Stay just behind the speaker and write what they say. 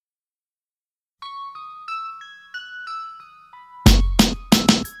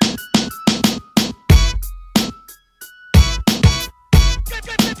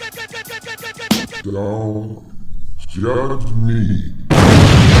Don't judge me.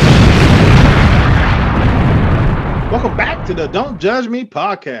 Welcome back to the Don't Judge Me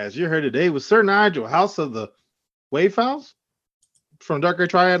podcast. You're here today with Sir Nigel, House of the Wave Files from Dark Gray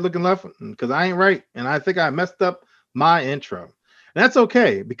Triad looking left, because I ain't right, and I think I messed up my intro. And that's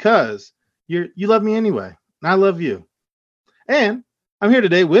okay, because you love me anyway, and I love you. And I'm here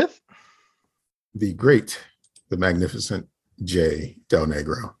today with the great, the magnificent Jay Del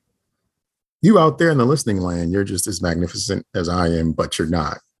Negro. You out there in the listening land, you're just as magnificent as I am, but you're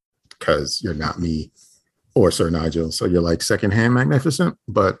not, because you're not me or Sir Nigel. So you're like secondhand magnificent,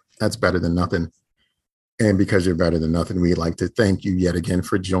 but that's better than nothing. And because you're better than nothing, we'd like to thank you yet again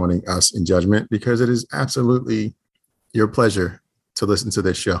for joining us in Judgment, because it is absolutely your pleasure to listen to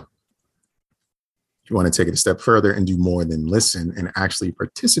this show. If you want to take it a step further and do more than listen and actually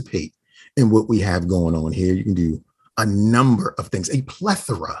participate in what we have going on here, you can do a number of things, a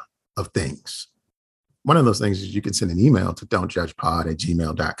plethora of things. One of those things is you can send an email to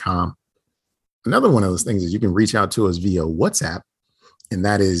don'tjudgepod@gmail.com. Another one of those things is you can reach out to us via WhatsApp, and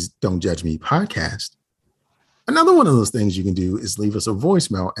that is Don't Judge Me Podcast. Another one of those things you can do is leave us a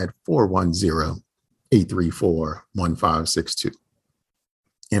voicemail at 410-834-1562.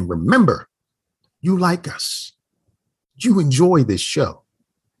 And remember, you like us. You enjoy this show.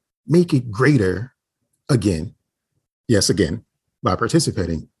 Make it greater again. Yes, again, by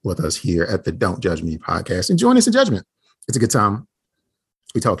participating with us here at the Don't Judge Me podcast and join us in Judgment. It's a good time.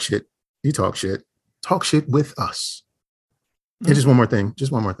 We talk shit. You talk shit. Talk shit with us. And just one more thing.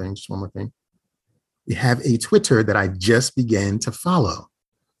 We have a Twitter that I just began to follow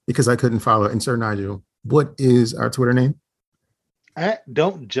because I couldn't follow it. And Sir Nigel, what is our Twitter name? At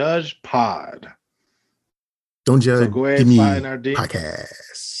Don't Judge Pod. Don't Judge So go ahead and find our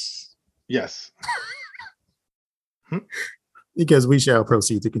podcast. Yes. Because we shall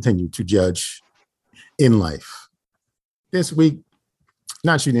proceed to continue to judge in life. This week,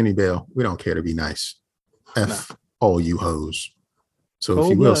 not shooting any bail. We don't care to be nice. F all you hoes. So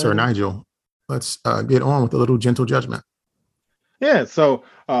if you will, Sir Nigel, let's get on with a little gentle judgment. Yeah, so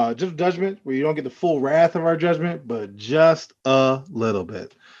just judgment where you don't get the full wrath of our judgment, but just a little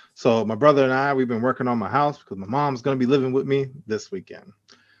bit. So my brother and I, we've been working on my house because my mom's going to be living with me this weekend.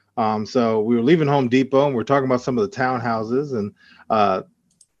 So we were leaving Home Depot and we're talking about some of the townhouses, and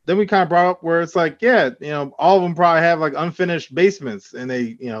then we kind of brought up where it's like, yeah, all of them probably have like unfinished basements, and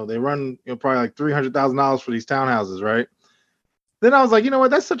they run probably like $300,000 for these townhouses, right? Then I was like, you know what?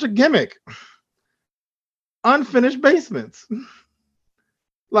 That's such a gimmick. Unfinished basements.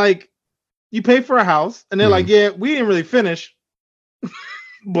 Like, you pay for a house, and they're like, yeah, we didn't really finish,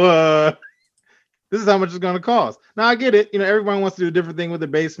 but this is how much it's going to cost. Now, I get it. Everyone wants to do a different thing with their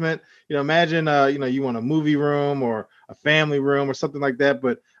basement. Imagine, you want a movie room or a family room or something like that.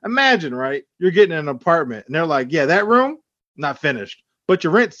 But imagine, right? You're getting an apartment, and they're like, yeah, that room, not finished, but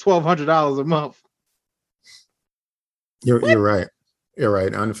your rent's $1,200 a month. You're right. You're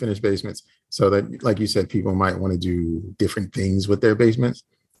right. Unfinished basements. So that, like you said, people might want to do different things with their basements.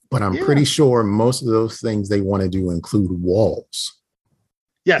 But I'm pretty sure most of those things they want to do include walls.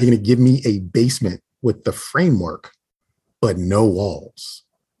 Yes. You're going to give me a basement with the framework, but no walls.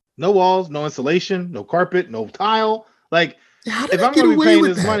 No walls, no insulation, no carpet, no tile. Like, how did they get away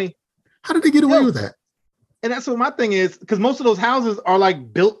with that? Money, how did they get away with that? And that's what my thing is, because most of those houses are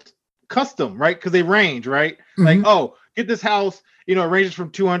like built custom, right? Because they range, right? Mm-hmm. Like, oh, get this house, it ranges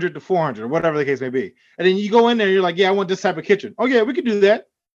from 200 to 400 or whatever the case may be. And then you go in there and you're like, yeah, I want this type of kitchen. Oh, yeah, we could do that.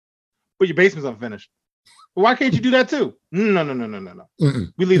 But your basement's unfinished. But why can't you do that too? No.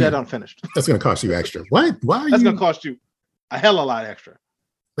 Mm-mm. We leave that unfinished. That's going to cost you extra. What? Why? That's going to cost you a hell of a lot extra.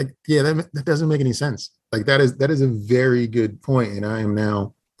 Like, yeah, that doesn't make any sense. Like, that is a very good point, and I am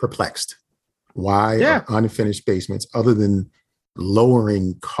now perplexed. Why are unfinished basements, other than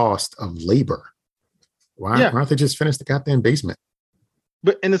lowering cost of labor, why aren't they just finish the goddamn basement?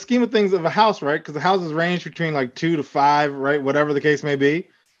 But in the scheme of things of a house, right? Because the houses range between like 2 to 5, right? Whatever the case may be.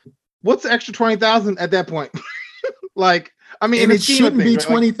 What's the extra 20,000 at that point? Like, I mean, and it shouldn't be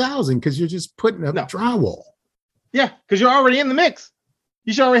 20,000 because you're just putting up drywall. Yeah, because you're already in the mix.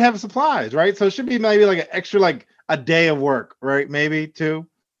 You should already have supplies, right? So it should be maybe like an extra, like a day of work, right? Maybe 2.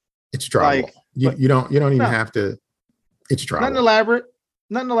 It's drywall. Like, you don't even have to. It's drywall.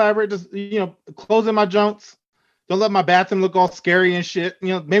 Nothing elaborate. Just closing my junks. Don't let my bathroom look all scary and shit.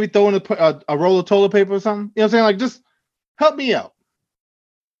 Maybe throw in a roll of toilet paper or something. You know what I'm saying? Like, just help me out.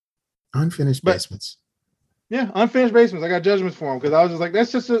 Unfinished basements. Yeah, unfinished basements. I got judgments for them because I was just like, that's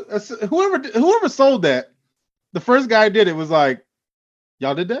just whoever sold that. The first guy did it was like,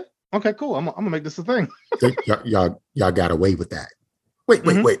 y'all did that? Okay, cool. I'm gonna make this a thing. y'all got away with that. Wait.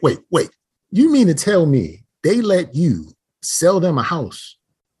 You mean to tell me they let you sell them a house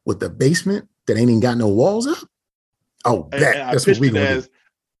with a basement that ain't even got no walls up? Oh, bet. And I That's what pitched we it gonna as do.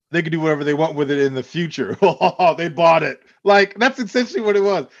 they could do whatever they want with it in the future. Oh, they bought it. Like that's essentially what it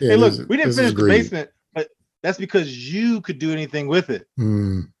was. Yeah, Hey, look, we didn't this is finish the great. basement, but that's because you could do anything with it.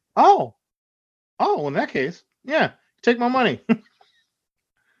 Mm, Oh, well, in that case, yeah, take my money. It's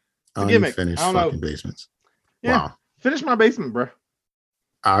a gimmick. I unfinished don't fucking know. basements. Yeah, Wow. finish my basement, bro.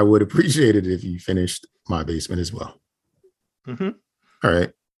 I would appreciate it if you finished my basement as well. Mm-hmm. All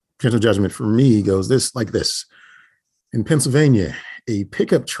right. Gentle judgment for me goes like this. In Pennsylvania, a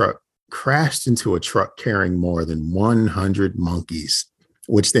pickup truck crashed into a truck carrying more than 100 monkeys,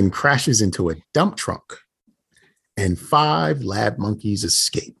 which then crashes into a dump truck, and 5 lab monkeys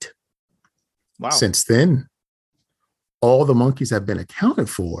escaped. Wow. Since then, all the monkeys have been accounted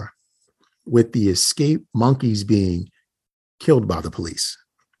for, with the escaped monkeys being killed by the police.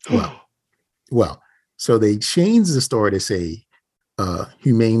 Well, so they changed the story to say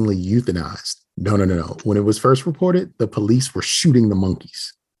humanely euthanized. No. When it was first reported, the police were shooting the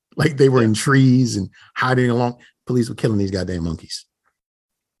monkeys. Like they were in trees and hiding along. Police were killing these goddamn monkeys.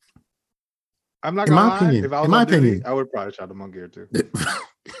 I'm not gonna lie. If I was my on duty, opinion, I would probably shot a monkey or two.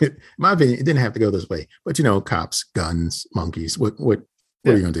 in my opinion, it didn't have to go this way. But cops, guns, monkeys. What are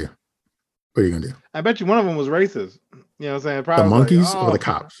you gonna do? What are you gonna do? I bet you one of them was racist. You know what I'm saying? Probably the monkeys or the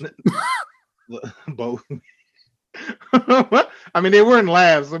cops? Both. I mean, they were in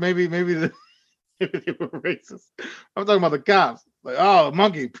labs, so maybe they were racist. I'm talking about the cops. Like, oh,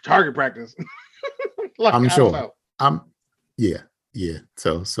 monkey target practice. Like, I'm sure. Don't know. Yeah.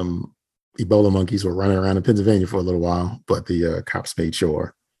 So some Ebola monkeys were running around in Pennsylvania for a little while, but the cops made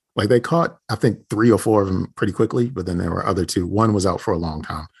sure. Like they caught, I think 3 or 4 of them pretty quickly, but then there were other 2. One was out for a long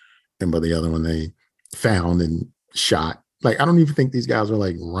time, but the other one they found and shot. Like I don't even think these guys were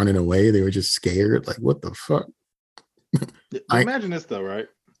like running away. They were just scared. Like what the fuck? Imagine this though, right?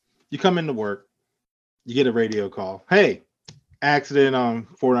 You come into work, you get a radio call. Hey, accident on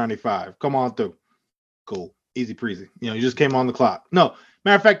 495. Come on through. Cool, easy breezy. You just came on the clock. No,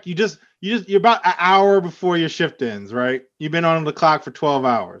 matter of fact, you're about an hour before your shift ends, right? You've been on the clock for 12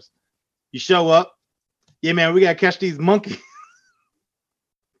 hours. You show up. Yeah, man, we gotta catch these monkeys.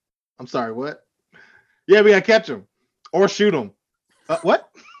 I'm sorry, what? Yeah, we gotta catch them or shoot them. What?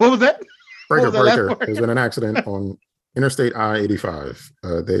 What was that? Breaker. There's been an accident on Interstate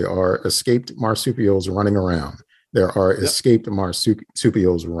I-85. They are escaped marsupials running around. There are escaped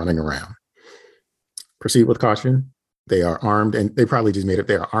marsupials running around. Proceed with caution. They are armed, and they probably just made it.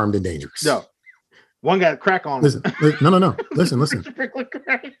 They are armed and dangerous. No, one got crack on them. No. Listen. Listen.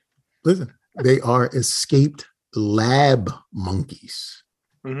 They are escaped lab monkeys.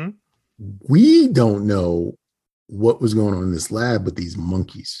 Mm-hmm. We don't know what was going on in this lab with these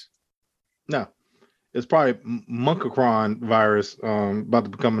monkeys. No, it's probably Monkacron virus about to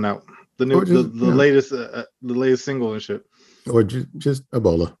be coming out. The new, the latest single and shit. Or just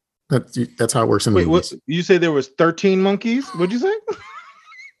Ebola. That's how it works in movies. What, you say there was 13 monkeys? What'd you say?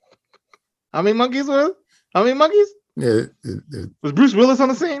 How many monkeys was? How many monkeys? Yeah, was Bruce Willis on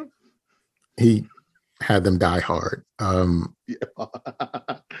the scene? He had them die hard.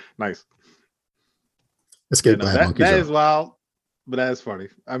 Nice. Escape lab monkeys. That is wild, but that is funny.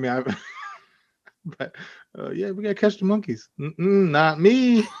 I mean, we gotta catch the monkeys. Not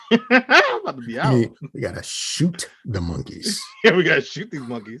me. I'm about to be out. We gotta shoot the monkeys. Yeah, we gotta shoot these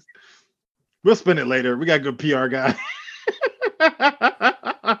monkeys. We'll spin it later. We got a good PR guy.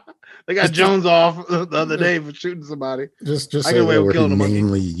 They got Jones off the other day for shooting somebody. Just say they were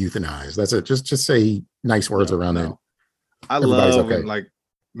humanely euthanized. That's it. Just say nice words around that. I love when like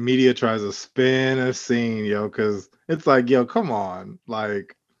media tries to spin a scene, because it's like, come on,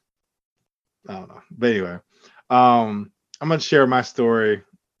 like. I don't know. But anyway, I'm going to share my story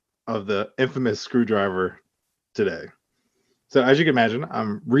of the infamous screwdriver today. So as you can imagine,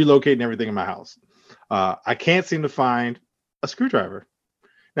 I'm relocating everything in my house. I can't seem to find a screwdriver.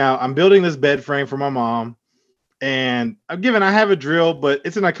 Now I'm building this bed frame for my mom, and I have a drill, but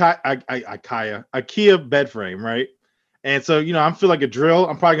it's an IKEA bed frame, right? And so, I feel like a drill.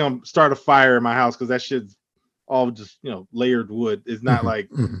 I'm probably going to start a fire in my house because that shit's all just, layered wood. It's not like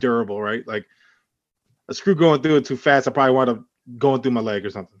durable, right? Like a screw going through it too fast, I probably wind up going through my leg or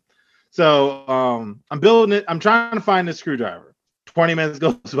something. So I'm building it. I'm trying to find a screwdriver. 20 minutes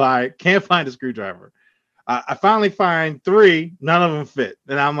goes by, can't find a screwdriver. I finally find 3, none of them fit.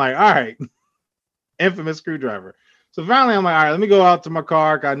 And I'm like, all right, infamous screwdriver. So finally I'm like, all right, let me go out to my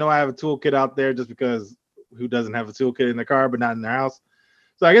car. I know I have a toolkit out there just because who doesn't have a toolkit in their car, but not in their house.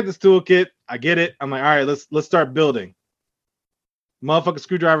 So I get this toolkit, I get it. I'm like, all right, let's start building. Motherfucking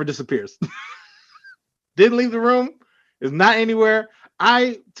screwdriver disappears. Didn't leave the room. Is not anywhere.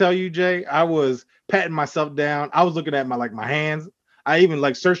 I tell you, Jay, I was patting myself down. I was looking at my hands. I even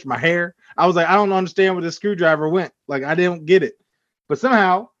like searched my hair. I was like, I don't understand where this screwdriver went. Like, I didn't get it. But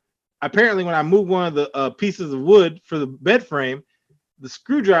somehow, apparently, when I moved one of the pieces of wood for the bed frame, the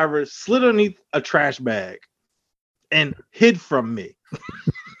screwdriver slid underneath a trash bag and hid from me.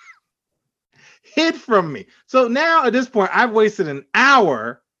 Hid from me. So now at this point, I've wasted an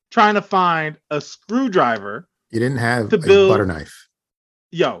hour trying to find a screwdriver. You didn't have to a build butter knife.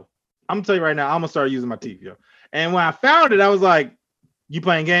 Yo, I'm gonna tell you right now, I'm gonna start using my teeth, yo. And when I found it, I was like, you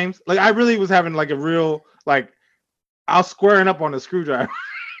playing games? Like, I really was having like a real, like, I was squaring up on the screwdriver.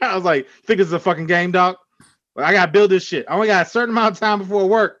 I was like, think it's a fucking game, dog? Like, I gotta build this shit. I only got a certain amount of time before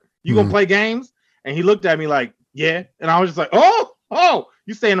work. You gonna play games? And he looked at me like, yeah. And I was just like, oh,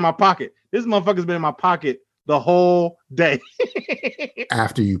 you staying in my pocket. This motherfucker's been in my pocket the whole day.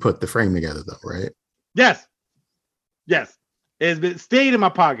 After you put the frame together, though, right? Yes. It's been stayed in my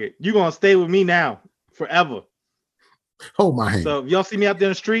pocket. You're gonna stay with me now forever. Hold my hand. So if y'all see me out there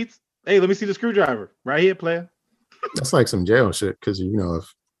in the streets, hey, let me see the screwdriver. Right here, player. That's like some jail shit, because you know,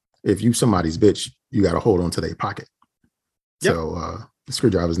 if you somebody's bitch, you gotta hold on to their pocket. Yep. So the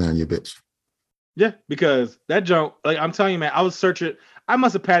screwdriver's now in your bitch. Yeah, because that junk, like I'm telling you, man, I was searching. I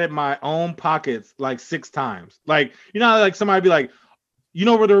must have patted my own pockets like 6 times. Like, you know, like somebody be like, you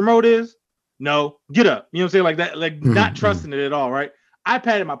know where the remote is? No, get up. You know what I'm saying? Like that, like not trusting it at all, right? I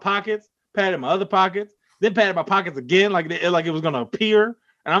patted my pockets, patted my other pockets, then patted my pockets again, like it was gonna appear.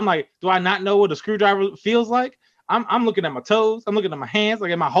 And I'm like, do I not know what a screwdriver feels like? I'm looking at my toes, I'm looking at my hands,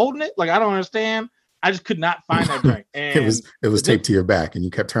 like am I holding it? Like I don't understand. I just could not find that drink. And it was taped to your back, and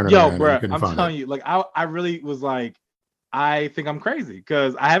you kept turning around. Yo, bro, I'm telling you, like I really was like, I think I'm crazy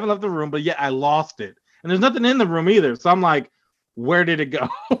because I haven't left the room, but yet I lost it, and there's nothing in the room either. So I'm like, where did it go?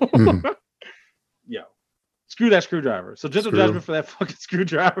 Yo, screw that screwdriver. So gentle judgment for that fucking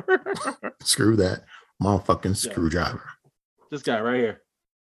screwdriver. Screw that motherfucking screwdriver. This guy right here.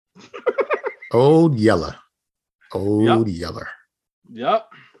 Old Yeller. Yeller. Yep.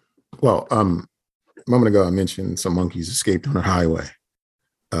 Well, a moment ago I mentioned some monkeys escaped on a highway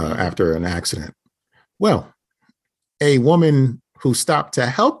after an accident. Well, a woman who stopped to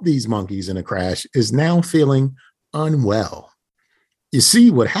help these monkeys in a crash is now feeling unwell. You see,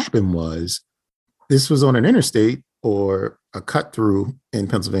 what happened was this was on an interstate or a cut through in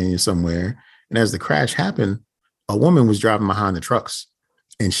Pennsylvania somewhere. And as the crash happened, a woman was driving behind the trucks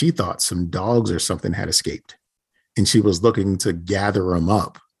and she thought some dogs or something had escaped. And she was looking to gather them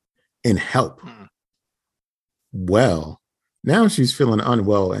up and help. Well, now she's feeling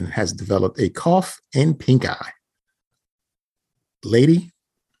unwell and has developed a cough and pink eye. Lady,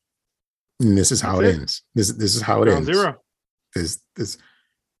 and this is how it ends. This is how it ends. Zero. This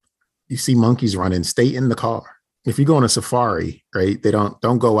you see monkeys running, stay in the car. If you go on a safari, right? They don't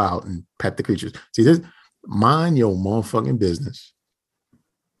go out and pet the creatures. See this, mind your motherfucking business.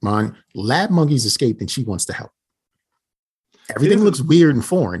 Lab monkeys escaped and she wants to help. Everything looks weird and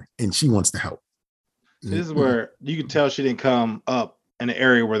foreign, and she wants to help. This is where you can tell she didn't come up in an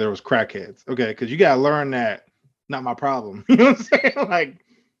area where there was crackheads. Okay, because you gotta learn that not my problem. You know what I'm saying? Like,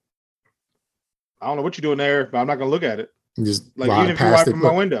 I don't know what you're doing there, but I'm not gonna look at it. Just like even if you wipe from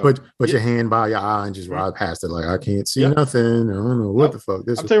my window. Put your hand by your eye and just ride past it. Like I can't see nothing. I don't know what the fuck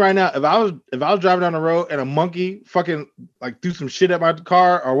this. I'll tell you right now, if I was driving down the road and a monkey fucking like do some shit at my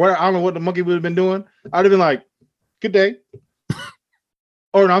car or what, I don't know what the monkey would have been doing. I'd have been like, "Good day."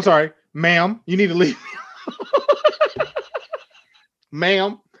 Oh no, I'm sorry, ma'am. You need to leave.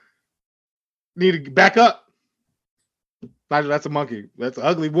 Ma'am, need to back up. That's a monkey. That's an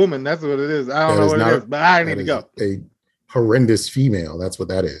ugly woman. That's what it is. I don't know what it is, but I need to go. A horrendous female. That's what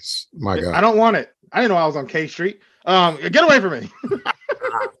that is. My God. I don't want it. I didn't know I was on K Street. Get away from me. For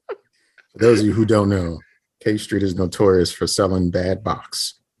those of you who don't know, K Street is notorious for selling bad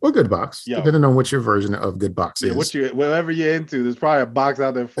box or good box, depending on what your version of good box is. Whatever you're into, there's probably a box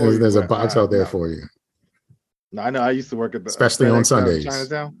out there for you. There's a box out there for you. No, I know. I used to work at especially on Sundays.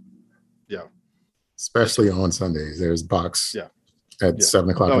 Chinatown. Yeah. Especially on Sundays, there's box. At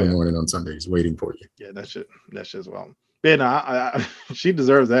 7:00 in the morning on Sundays, waiting for you. Yeah, that shit's well. Yeah, no, she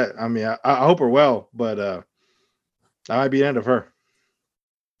deserves that. I mean, I hope her well, but that might be the end of her.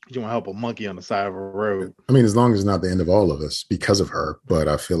 You want to help a monkey on the side of a road? I mean, as long as it's not the end of all of us because of her, but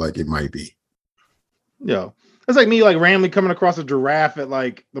I feel like it might be. Yeah, it's like me, like randomly coming across a giraffe at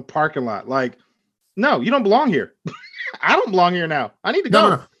like the parking lot. Like, no, you don't belong here. I don't belong here now. I need to go.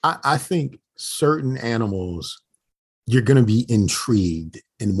 No. I think certain animals, you're going to be intrigued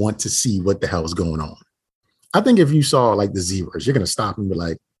and want to see what the hell is going on. I think if you saw like the zebras, you're gonna stop and be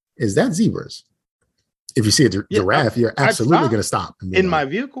like, "Is that zebras?" If you see a giraffe, you're absolutely gonna stop and be in like, my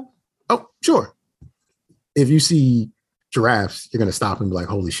vehicle. "Oh, sure." If you see giraffes, you're gonna stop and be like,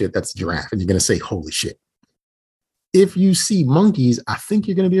 "Holy shit, that's a giraffe," and you're gonna say, "Holy shit." If you see monkeys, I think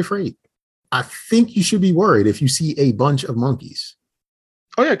you're gonna be afraid. I think you should be worried if you see a bunch of monkeys.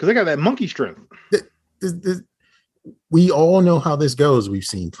 Oh yeah, because they got that monkey strength. We all know how this goes. We've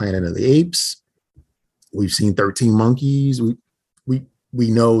seen Planet of the Apes. We've seen 13 Monkeys. We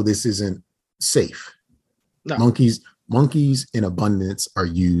know this isn't safe. No. Monkeys in abundance are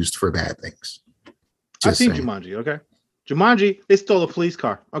used for bad things. I've seen Jumanji, okay? Jumanji, they stole a police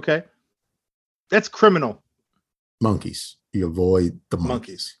car, okay? That's criminal. Monkeys. You avoid the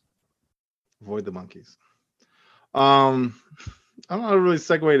monkeys. Avoid the monkeys. I don't know how to really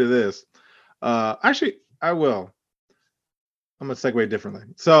segue to this. Actually, I will. I'm gonna segue differently.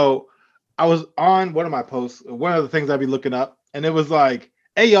 So I was on one of my posts, one of the things I'd be looking up, and it was like,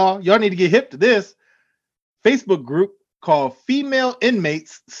 hey y'all need to get hip to this Facebook group called Female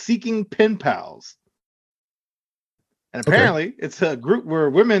Inmates Seeking Pen Pals. And apparently it's a group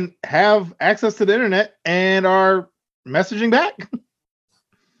where women have access to the internet and are messaging back.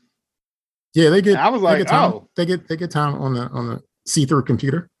 Yeah, they get. And I was like, they get time on the see-through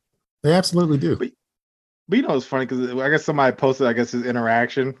computer. They absolutely do. But you know, it's funny because I guess somebody posted, his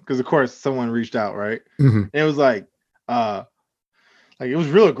interaction, because of course someone reached out, right? Mm-hmm. And it was like it was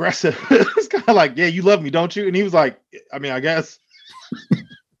real aggressive. It's kind of like, yeah, you love me, don't you? And he was like, I mean, I guess.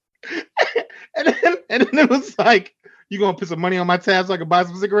 and then it was like, you gonna put some money on my tab so I can buy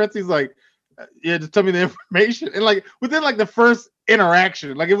some cigarettes? He's like, yeah, just tell me the information. And like within like the first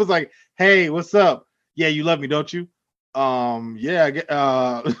interaction, like it was like, hey, what's up? Yeah, you love me, don't you? Yeah, I get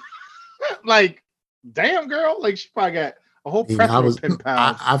like, damn girl, like she probably got a whole plethora of pen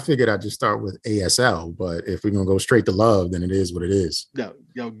pals. I figured I'd just start with ASL, but if we're gonna go straight to love, then it is what it is.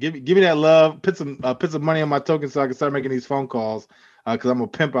 Yo, give me that love. Put some money on my token so I can start making these phone calls. Because I'm a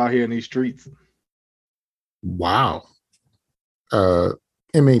pimp out here in these streets. Wow.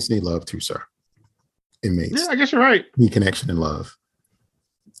 Inmates need love too, sir. Inmates. Yeah, I guess you're right. Need connection and love.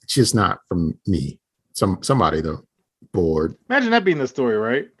 It's just not from me. Somebody though. Bored. Imagine that being the story,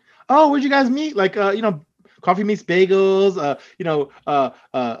 right? Oh, where'd you guys meet? Like, coffee meets bagels.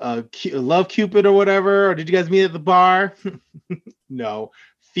 Love Cupid or whatever. Or did you guys meet at the bar? No.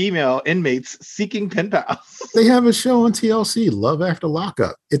 Female inmates seeking pen pals. They have a show on TLC, Love After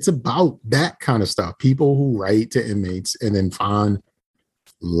Lockup. It's about that kind of stuff. People who write to inmates and then find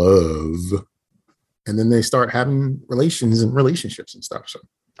love, and then they start having relations and relationships and stuff. So,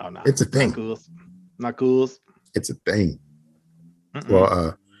 it's a thing. Not cool. It's a thing. Mm-mm.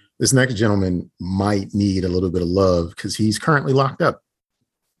 Well, this next gentleman might need a little bit of love because he's currently locked up.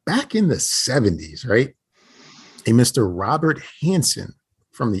 Back in the 70s, right? A Mr. Robert Hansen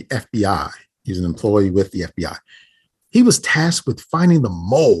from the FBI. He's an employee with the FBI. He was tasked with finding the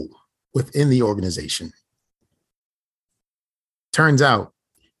mole within the organization. Turns out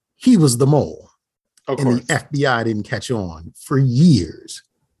he was the mole. Of and course. The FBI didn't catch on for years.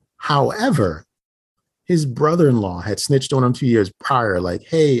 However, his brother-in-law had snitched on him 2 years prior, like,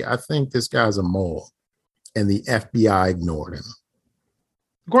 hey, I think this guy's a mole. And the FBI ignored him.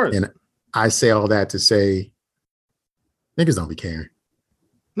 Of course. And I say all that to say, niggas don't be caring.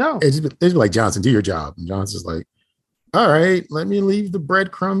 No. It's be like, Johnson, do your job. And Johnson's like, all right, let me leave the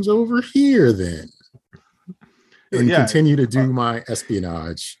breadcrumbs over here then. And continue to do my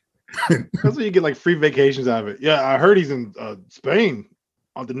espionage. That's what you get, like, free vacations out of it. Yeah, I heard he's in Spain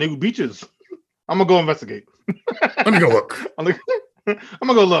on the new beaches. I'm going to go investigate. Let me go look. I'm going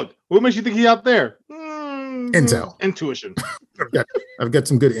to go look. What makes you think he's out there? Intel. Intuition. I've got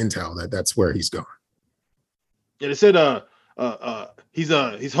some good intel that's where he's going. Yeah, they said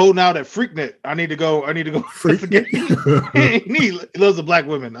he's holding out at Freaknet. I need to go investigate. He loves the black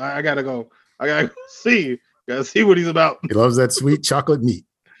women. I gotta go see. Gotta see what he's about. He loves that sweet chocolate meat.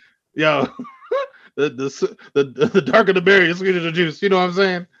 Yo, the darker the berry, the sweeter the juice. You know what I'm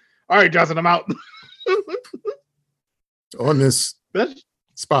saying? All right, Johnson, I'm out. On this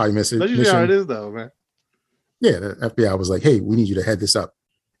spy mission. That's usually how it is, though, man. Yeah, the FBI was like, hey, we need you to head this up.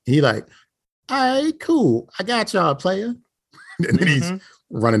 And he like, all right, cool. I got y'all, player. And then he's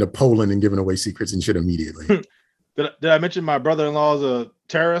running to Poland and giving away secrets and shit immediately. Did I mention my brother-in-law is a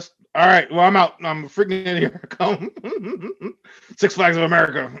terrorist? All right, well, I'm out. I'm freaking in here. Come. Six Flags of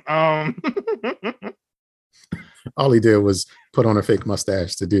America. All he did was put on a fake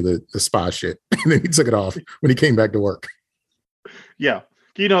mustache to do the spy shit. And then he took it off when he came back to work. Yeah.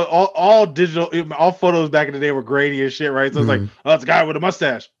 You know, all digital, all photos back in the day were grainy and shit, right? So it's like, oh, it's a guy with a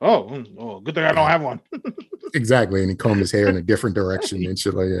mustache. Oh, good thing I don't have one. Exactly. And he combed his hair in a different direction and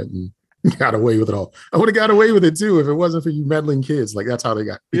shit like that. And got away with it all. I would have got away with it too if it wasn't for you meddling kids. Like that's how he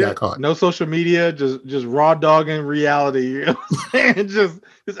got caught. No social media, just raw dogging reality. You know what I'm saying?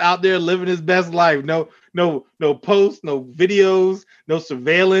 Just out there living his best life. No posts, no videos, no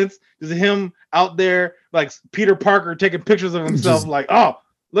surveillance. Just him out there like Peter Parker taking pictures of himself, like, oh,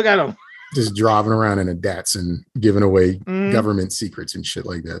 look at him. Just driving around in a Datsun, giving away government secrets and shit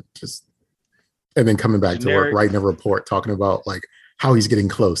like that. And then coming back to work, writing a report, talking about like how he's getting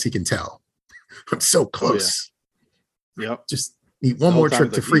close. He can tell. I'm so close. Oh, yeah. Yep. Just need one more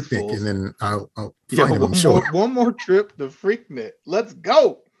trip to Freaknik, and then I'll find him, I'm sure. One more trip to Freaknik. Let's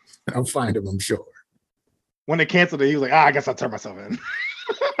go. I'll find him, I'm sure. When they canceled it, he was like, I guess I'll turn myself in.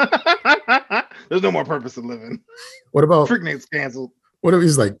 There's no more purpose in living. What about Freaknik's canceled? What if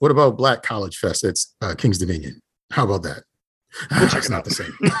he's like, what about Black College Fest? It's King's Dominion. How about that? It's not the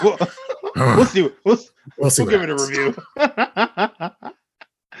same. We'll see. We'll give it a review.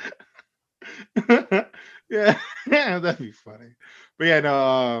 yeah, that'd be funny. But yeah,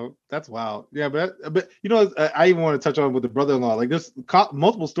 no, that's wild. Yeah, but you know, I even want to touch on with the brother-in-law. Like, there's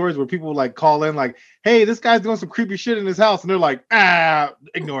multiple stories where people like call in, like, "Hey, this guy's doing some creepy shit in his house," and they're like,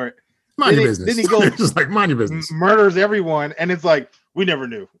 ignore it. Mind your business. Then he goes, just like mind your business. Murders everyone, and it's like we never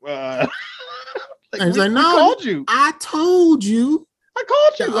knew. Like, we called you. I told you. I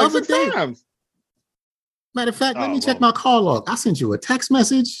called you like 6 times. Matter of fact, let me check my call log. I sent you a text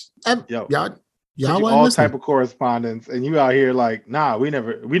message. Y'all all type of correspondence, and you out here like, nah, we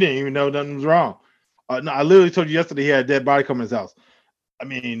didn't even know nothing was wrong. No, I literally told you yesterday he had a dead body coming to his house. I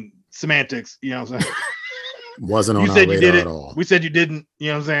mean, semantics, you know what I'm saying? Wasn't on our radar at all. We said you didn't, you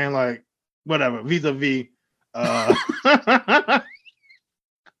know what I'm saying? Like, whatever, vis-a-vis.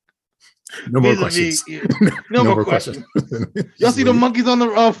 No more questions. No more questions. Y'all see the monkeys on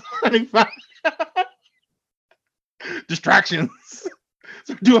the distractions.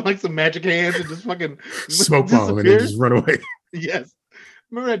 So doing like some magic hands and just fucking smoke bomb and then just run away. Yes.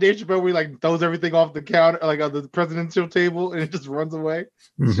 Remember that Dave Chappelle where he like throws everything off the counter, like on the presidential table, and it just runs away?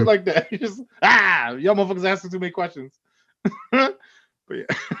 Mm-hmm. Shit like that. He just y'all motherfuckers asking too many questions. But yeah.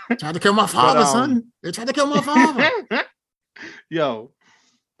 Tried to kill my father, son. They tried to kill my father. Yo.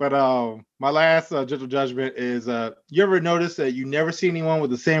 But my last gentle judgment is you ever notice that you never see anyone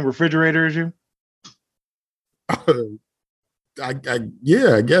with the same refrigerator as you? I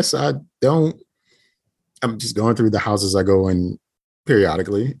guess I don't. I'm just going through the houses I go in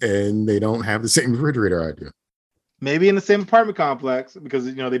periodically, and they don't have the same refrigerator I do. Maybe in the same apartment complex because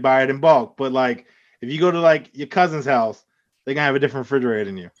you know they buy it in bulk. But like, if you go to like your cousin's house, they're gonna have a different refrigerator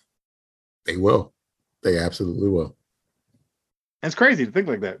than you. They will. They absolutely will. And it's crazy to think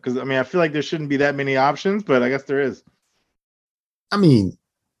like that because I mean I feel like there shouldn't be that many options, but I guess there is. I mean,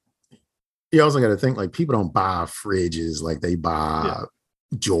 you also got to think like people don't buy fridges like they buy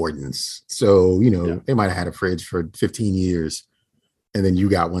Jordans. So, you know, they might have had a fridge for 15 years and then you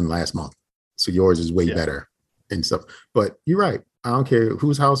got one last month. So yours is way better and stuff. But you're right. I don't care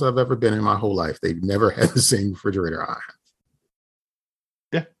whose house I've ever been in my whole life. They've never had the same refrigerator I have.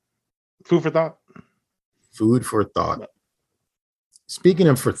 Yeah. Food for thought. Food for thought. Speaking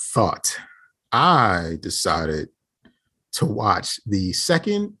of for thought, I decided to watch the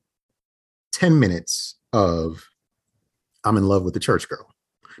second 10 minutes of I'm in Love with the Church Girl.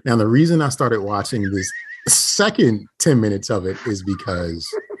 Now, the reason I started watching this second 10 minutes of it is because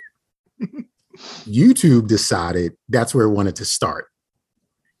YouTube decided that's where it wanted to start.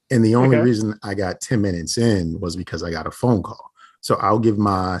 And the only reason I got 10 minutes in was because I got a phone call. So I'll give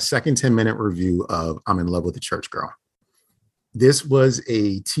my second 10-minute review of I'm in Love with the Church Girl. This was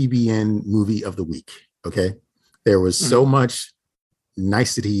a TBN movie of the week. Okay. There was so much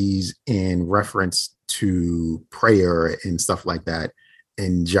niceties in reference to prayer and stuff like that.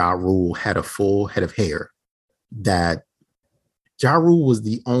 And Ja Rule had a full head of hair that Ja Rule was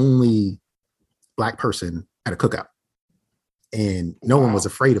the only Black person at a cookout. And no one was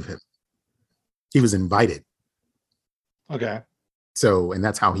afraid of him. He was invited. Okay. So, and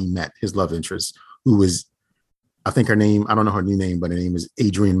that's how he met his love interest, who was, I think her name, I don't know her new name, but her name is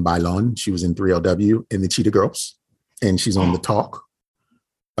Adrienne Bailon. She was in 3LW in the Cheetah Girls, and she's on The Talk.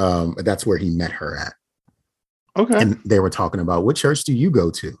 That's where he met her at. Okay. And they were talking about, what church do you go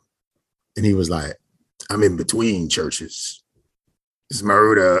to? And he was like, I'm in between churches. It's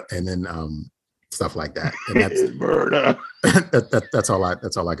murder. And then stuff like that. And that's murder. That's all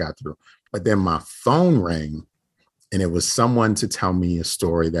I got through. But then my phone rang, and it was someone to tell me a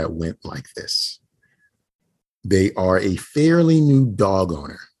story that went like this. They are a fairly new dog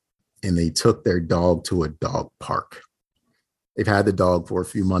owner, and they took their dog to a dog park. They've had the dog for a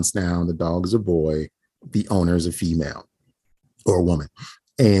few months now. The dog is a boy. the owner is a female or a woman.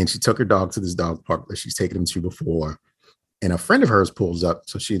 And she took her dog to this dog park that she's taken him to before. And a friend of hers pulls up.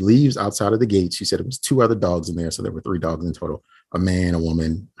 So she leaves outside of the gate. She said it was 2 other dogs in there. So there were 3 dogs in total, a man, a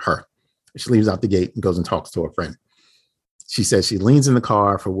woman, her. She leaves out the gate and goes and talks to her friend. She says she leans in the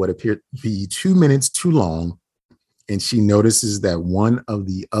car for what appeared to be 2 minutes too long. And she notices that one of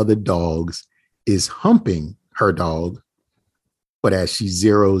the other dogs is humping her dog. But as she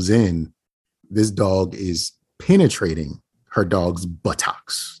zeroes in, this dog is penetrating her dog's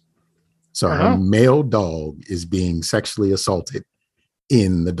buttocks. So her male dog is being sexually assaulted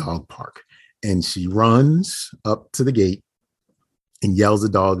in the dog park. And she runs up to the gate and yells the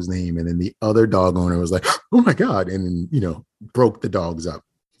dog's name. And then the other dog owner was like, oh my God. And then, broke the dogs up.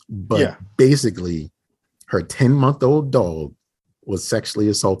 But basically, her 10-month-old dog was sexually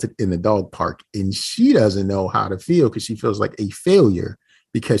assaulted in the dog park. And she doesn't know how to feel because she feels like a failure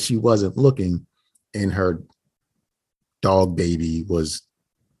because she wasn't looking, and her dog baby was.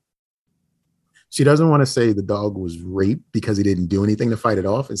 She doesn't want to say the dog was raped because he didn't do anything to fight it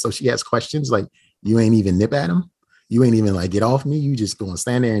off. And so she has questions like, you ain't even nip at him. You ain't even like, get off me. You just going to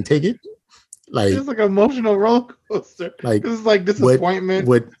stand there and take it. Like, it's like an emotional roller coaster. Like, this is like disappointment,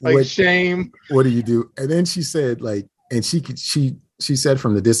 shame. What do you do? And then she said and she said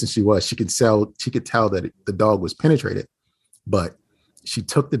from the distance she could tell that the dog was penetrated, but she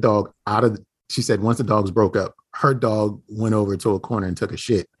took the dog she said once the dogs broke up, her dog went over to a corner and took a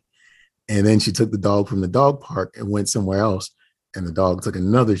shit. And then she took the dog from the dog park and went somewhere else, and the dog took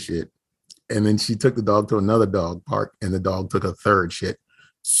another shit. And then she took the dog to another dog park, and the dog took a third shit.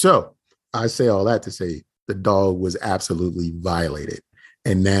 So I say all that to say the dog was absolutely violated.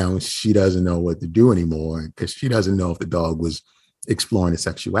 And now she doesn't know what to do anymore because she doesn't know if the dog was exploring his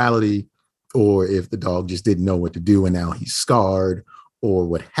sexuality or if the dog just didn't know what to do and now he's scarred or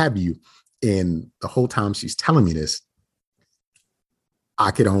what have you. And the whole time she's telling me this,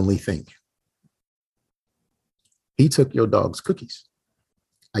 I could only think, he took your dog's cookies.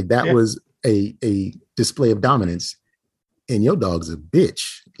 Like that was a display of dominance, and your dog's a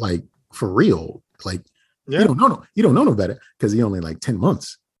bitch, like for real. Like you don't know no better because he only like 10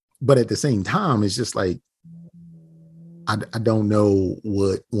 months. But at the same time, it's just like, I don't know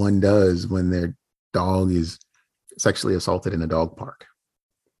what one does when their dog is sexually assaulted in a dog park.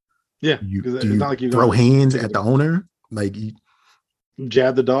 Yeah. Do you not like you throw hands at the owner? Like you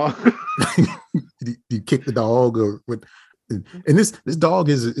jab the dog? do you kick the dog or what? And this dog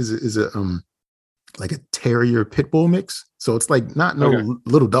is a like a terrier pit bull mix. So it's like not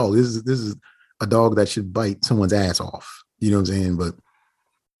little dog. This is a dog that should bite someone's ass off. You know what I'm saying? But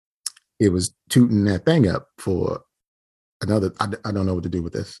it was tooting that thing up for another. I don't know what to do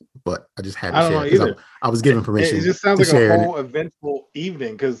with this, but I just had to share because I was given permission. It just sounds like a whole eventful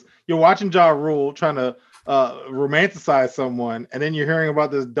evening because you're watching Ja Rule trying to romanticize someone, and then you're hearing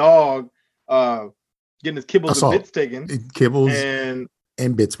about this dog getting his kibbles and bits taken. Kibbles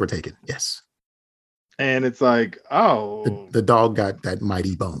and bits were taken. Yes. And it's like, the dog got that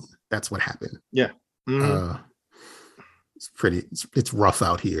mighty bone. That's what happened. Yeah. Mm-hmm. It's rough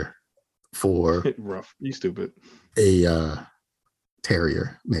out here for rough. You stupid. A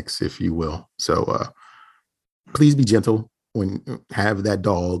terrier mix, if you will. So please be gentle when have that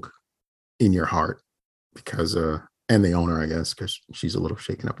dog in your heart because and the owner, I guess, because she's a little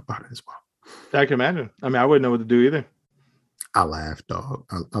shaken up about it as well. I can imagine. I mean, I wouldn't know what to do either. I laughed, dog.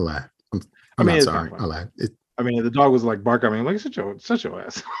 I laughed. I'm not sorry. I laughed. The dog was like barking at me. I'm like, such your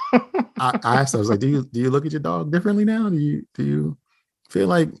ass. I asked, I was like, do you look at your dog differently now? Do you feel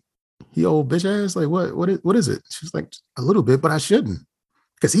like he old bitch ass? Like what is it? She's like, a little bit, but I shouldn't.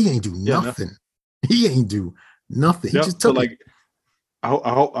 Because he ain't do nothing. He ain't do nothing. He just took it. I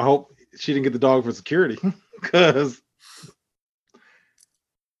hope she didn't get the dog for security. Because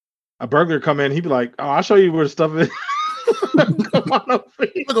a burglar come in, he'd be like, "Oh, I'll show you where the stuff is." Come on over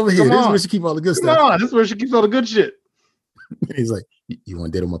here. Look over here. This is where she keeps all the good stuff. Come on, this is where she keeps all the good shit. He's like, "You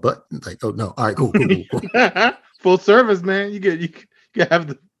want to date on my butt?" It's like, "Oh no, all right, cool." Full service, man. You can have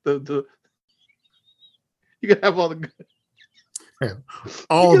the you can have all the good.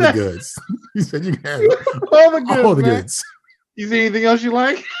 All the goods. He said you can have all the goods. All the goods. You see anything else you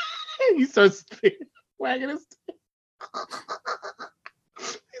like? He starts wagging his tail. He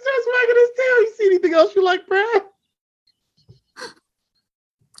starts wagging his tail. You see anything else you like, Brad?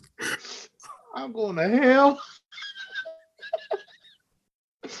 I'm going to hell.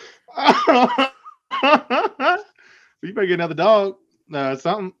 You better get another dog.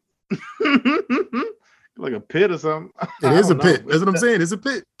 Something. Like a pit or something. It is a pit. That's what I'm saying. It's a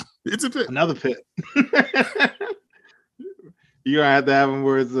pit. It's a pit. Another pit. You're gonna have to have them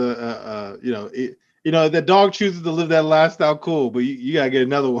where it's You know, the dog chooses to live that lifestyle, cool, but you gotta get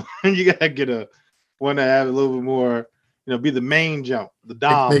another one. You gotta get a one that have a little bit more, you know, be the main jump, the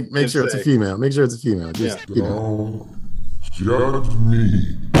dom. Make sure it's a female. Make sure it's a female. Just Yeah. you know. Don't judge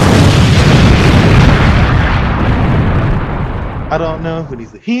me. I don't know who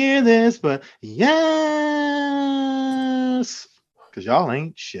needs to hear this, but yes, because y'all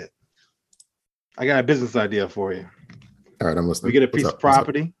ain't shit. I got a business idea for you. All right, I'm listening. We get a What's piece up? of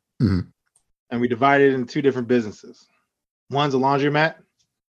property, Mhm. and we divide it into two different businesses. One's a laundromat,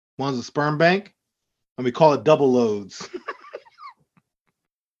 one's a sperm bank, and we call it double loads.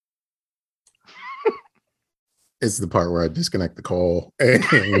 It's the part where I disconnect the call and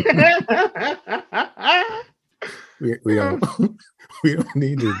we don't we don't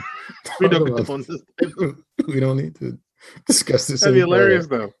need to We talk don't about- go on this. we don't need to discuss this. That'd be anymore. hilarious,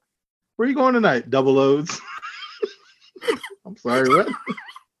 though. Where you going tonight? Double loads. I'm sorry, what?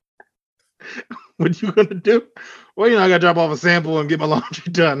 What you gonna do? Well, you know, I gotta drop off a sample and get my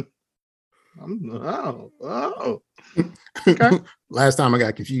laundry done. Oh. Okay. Last time I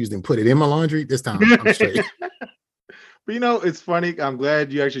got confused and put it in my laundry. This time I'm straight. But you know, it's funny. I'm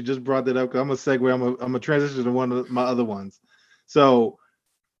glad you actually just brought that up because I'm gonna segue. I'm gonna transition to one of my other ones. So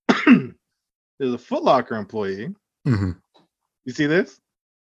there's a Foot Locker employee. Mhm. You see this?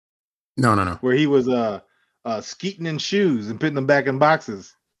 No. Where he was skeeting in shoes and putting them back in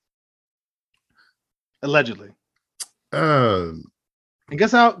boxes. Allegedly. And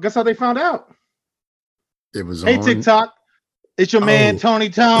guess how they found out? It was Hey on TikTok, it's your man Oh. Tony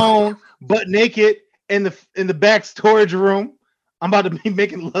Tone, butt naked in the back storage room. I'm about to be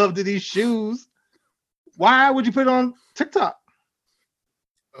making love to these shoes. Why would you put it on TikTok?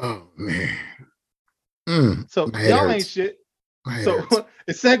 Oh man. So My head y'all hurts. ain't shit. My head So hurts.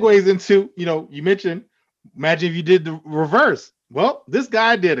 it segues into, you know, you mentioned, imagine if you did the reverse. Well, this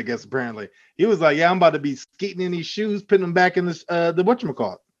guy did, I guess, apparently. He was like, yeah, I'm about to be skating in these shoes, putting them back in the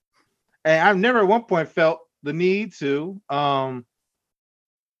whatchamacallit. And I've never at one point felt the need to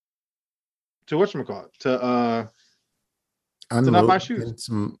whatchamacallit, to not buy Unload shoes. in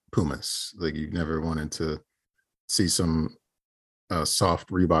some Pumas. Like you never wanted to see some soft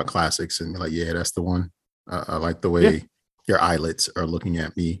Reebok classics and be like, yeah, that's the one. I like the way your eyelids are looking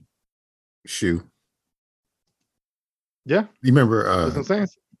at me. Shoe. Yeah. You remember That's what I'm saying.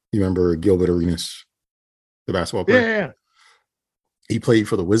 you remember Gilbert Arenas, the basketball player? Yeah. He played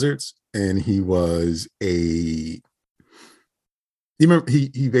for the Wizards and he was he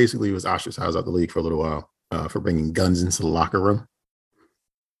basically was ostracized out the league for a little while for bringing guns into the locker room.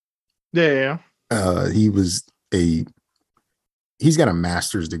 Yeah. He's got a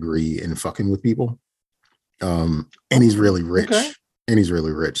master's degree in fucking with people. And he's really rich. Okay. And he's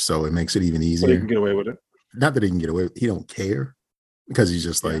really rich. So it makes it even So you easier. can get away with it. Not that he can get away with it. He don't care because he's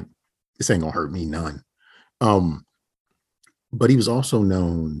just like, this ain't gonna hurt me none. But he was also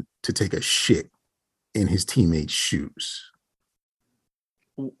known to take a shit in his teammates' shoes.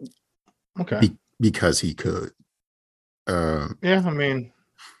 Okay. Because he could. Yeah, I mean,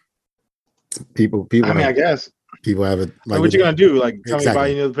 People I guess. people have it Like, what you gonna do? Like, tell me to buy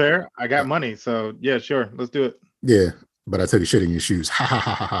Exactly. you another pair? I got money, so yeah, sure, let's do it. Yeah, but I took a shit in your shoes. Ha ha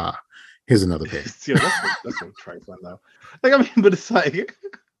ha ha ha. Here's another pair. See, that's so trifling though. Like, I mean, but it's like,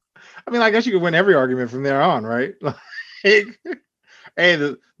 I mean, I guess you could win every argument from there on, right? Like, hey,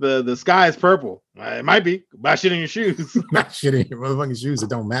 the sky is purple. It might be. Buy shit in your shoes. Not shit in your motherfucking shoes. It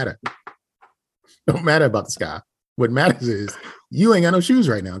don't matter. Don't matter about the sky. What matters is you ain't got no shoes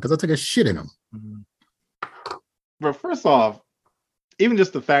right now because I took a shit in them. But first off, even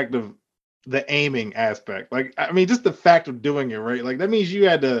just the fact of the aiming aspect, like, I mean, just the fact of doing it, right? Like, that means you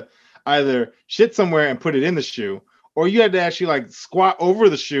had to either shit somewhere and put it in the shoe, or you had to actually like squat over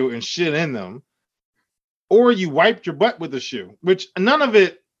the shoe and shit in them, or you wiped your butt with the shoe, which none of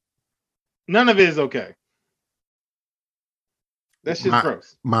it is okay. That's just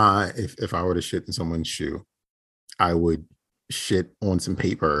gross. If I were to shit in someone's shoe, I would shit on some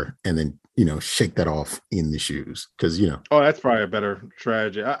paper and then shake that off in the shoes because Oh, that's probably a better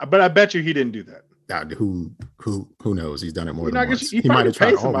strategy. But I bet you he didn't do that. who knows? He's done it more You know, than I guess once. he He might probably have tried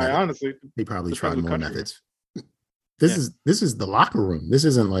paid all somebody, methods. honestly. He probably Depends tried what more country. methods. This is the locker room. This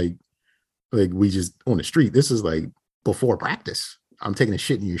isn't like we just on the street. This is like before practice. I'm taking a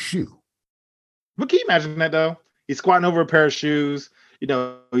shit in your shoe. But can you imagine that though? He's squatting over a pair of shoes.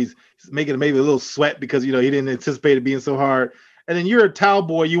 He's making maybe a little sweat because he didn't anticipate it being so hard. And then you're a towel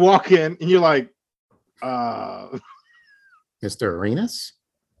boy. You walk in and you're like, Mr. Arenas?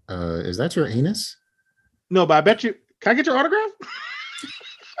 Is that your anus? no, but I bet you. Can I get your autograph?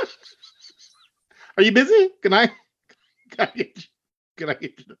 Are you busy? Can I get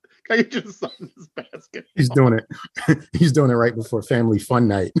Can I get your son this basket? He's doing it. He's doing it right before family fun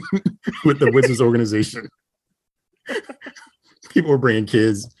night with the Wizards organization. People were bringing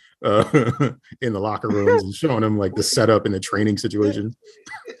kids in the locker rooms and showing them like the setup and the training situation.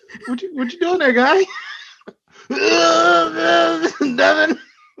 What you doing there, guy? Nothing.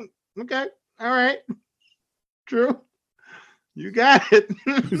 Okay. All right. True. You got it.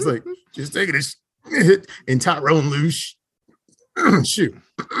 He's like, just taking it. And Tyrone Luce. Shoot.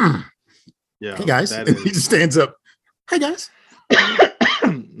 Yeah. Hey guys. And he just stands up. Hey guys.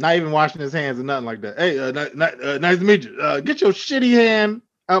 Not even washing his hands or nothing like that. Hey, nice to meet you. Get your shitty hand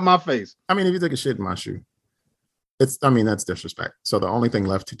out my face. I mean, if you take a shit in my shoe, that's disrespect. So the only thing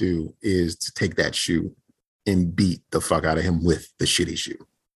left to do is to take that shoe and beat the fuck out of him with the shitty shoe.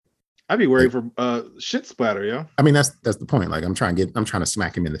 I'd be worried for shit splatter, yo. I mean, that's the point. Like I'm trying to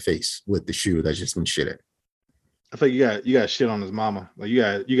smack him in the face with the shoe that's just been shitted. I think you got shit on his mama. Like you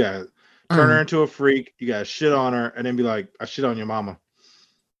got turn her into a freak. You got shit on her, and then be like, I shit on your mama.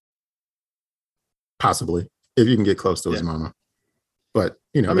 Possibly, if you can get close to his mama. But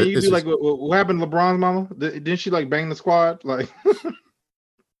you know, I mean, you do like what happened to LeBron's mama? Didn't she like bang the squad? Like,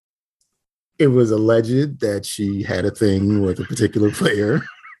 it was alleged that she had a thing with a particular player.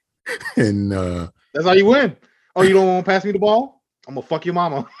 And that's how you win. Oh, you don't want to pass me the ball? I'm gonna fuck your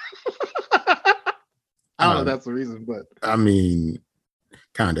mama. I don't know if that's the reason, but I mean,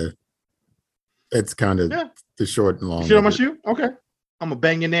 kind of. It's kind of the short and long. Shit on my shoe? Okay, I'm gonna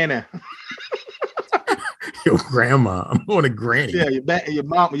bang your nana. Your grandma. I'm going to granny. Yeah, your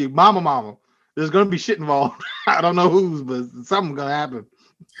mama. There's gonna be shit involved. I don't know whose, but something's gonna happen.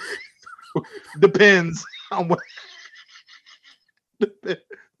 Depends on what.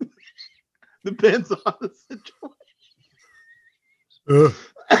 Depends on the situation.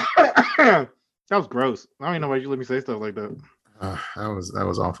 That was gross. I don't even know why you let me say stuff like that. That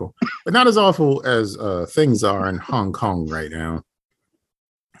was awful, but not as awful as things are in Hong Kong right now.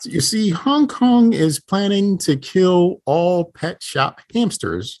 So you see, Hong Kong is planning to kill all pet shop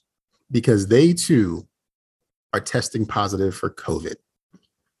hamsters because they too are testing positive for COVID.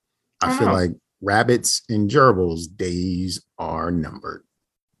 I feel like rabbits and gerbils days are numbered.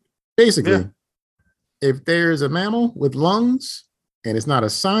 Basically, if there's a mammal with lungs and it's not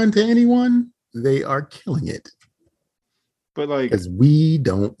assigned to anyone, they are killing it. But like, because we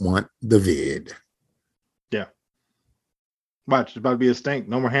don't want the vid. Yeah. Watch, it's about to be a stink.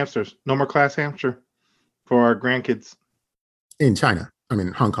 No more hamsters. No more class hamster for our grandkids. In China. I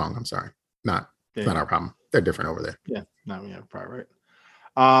mean, Hong Kong, I'm sorry. Not our problem. They're different over there. Yeah. No, yeah, probably right.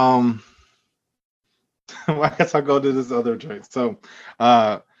 Well, I guess I'll go to this other joint. So,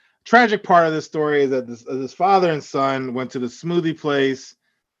 tragic part of this story is that this father and son went to the smoothie place.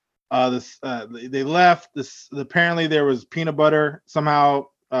 They left. Apparently there was peanut butter somehow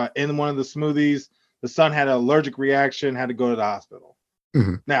in one of the smoothies. The son had an allergic reaction, had to go to the hospital.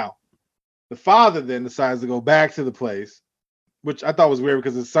 Mm-hmm. Now, the father then decides to go back to the place, which I thought was weird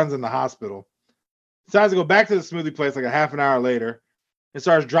because his son's in the hospital. Decides to go back to the smoothie place like a half an hour later and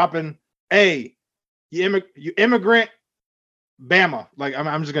starts dropping, "Hey, you immigrant, Bama." Like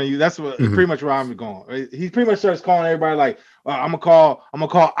I'm just gonna use that's what pretty much where I'm going. He pretty much starts calling everybody like, I'm gonna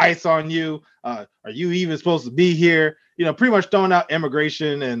call ICE on you. Are you even supposed to be here? You know, pretty much throwing out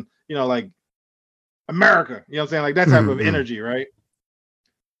immigration and like America. You know what I'm saying? Like that type of energy, right?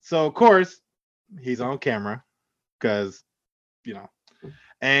 So of course he's on camera because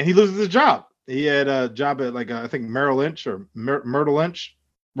and he loses his job. He had a job at like I think Merrill Lynch or Myrtle Lynch,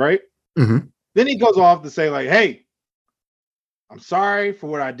 right? Mm-hmm. Then he goes off to say like, "Hey, I'm sorry for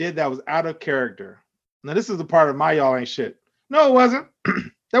what I did. That was out of character." Now, this is the part of my y'all ain't shit. No, it wasn't.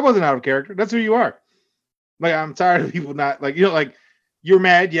 That wasn't out of character. That's who you are. Like, I'm tired of people not like, like you're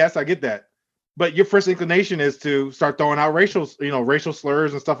mad. Yes, I get that. But your first inclination is to start throwing out racial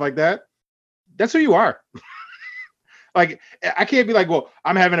slurs and stuff like that. That's who you are. Like, I can't be like, well,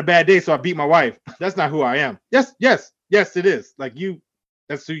 I'm having a bad day, so I beat my wife. That's not who I am. Yes, it is. Like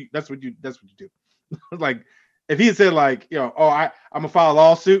that's what you do. Like, if he had said like, I'm gonna file a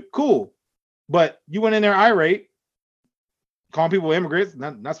lawsuit, cool. But you went in there irate, calling people immigrants,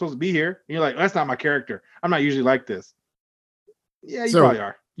 not supposed to be here. And you're like, that's not my character. I'm not usually like this. Yeah, you probably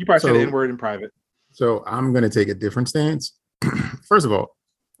are. You probably say the N-word in private. So I'm gonna take a different stance. First of all,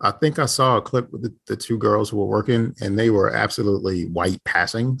 I think I saw a clip with the two girls who were working, and they were absolutely white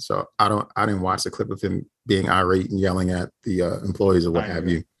passing. So I didn't watch the clip of him being irate and yelling at the employees or what have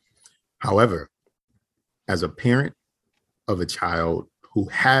you. However, as a parent of a child who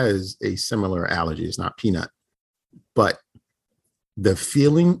has a similar allergy, it's not peanut, but the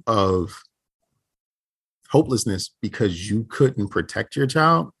feeling of hopelessness because you couldn't protect your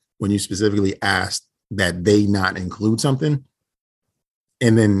child when you specifically asked that they not include something.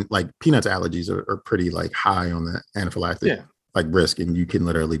 And then like peanuts allergies are pretty like high on the anaphylactic like risk, and you can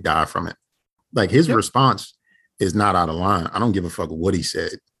literally die from it. Like his response is not out of line. I don't give a fuck what he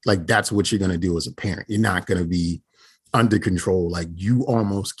said. Like that's what you're going to do as a parent. You're not going to be under control. Like you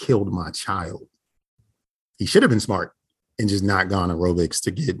almost killed my child. He should have been smart and just not gone aerobics to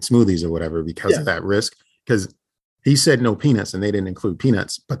get smoothies or whatever because of that risk. Because he said no peanuts and they didn't include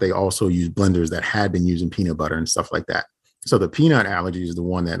peanuts, but they also used blenders that had been using peanut butter and stuff like that. So the peanut allergy is the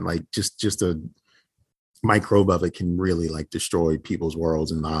one that like just a microbe of it can really like destroy people's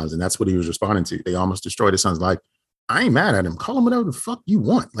worlds and lives. And that's what he was responding to. They almost destroyed his son's life. I ain't mad at him. Call him whatever the fuck you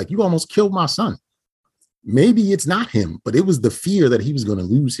want. Like you almost killed my son. Maybe it's not him, but it was the fear that he was going to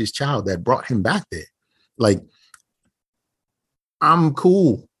lose his child that brought him back there. Like, I'm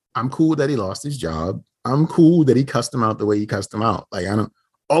cool. I'm cool that he lost his job. I'm cool that he cussed him out the way he cussed him out. Like,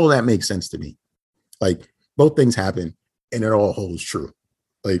 all of that makes sense to me. Like, both things happen and it all holds true.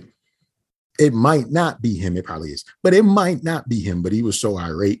 Like, it might not be him. It probably is, but it might not be him. But he was so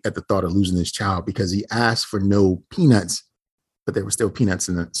irate at the thought of losing his child because he asked for no peanuts, but there were still peanuts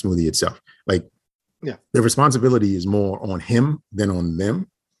in the smoothie itself. Like, the responsibility is more on him than on them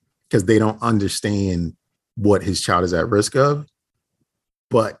because they don't understand what his child is at risk of.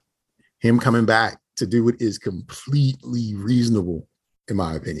 But him coming back to do it is completely reasonable, in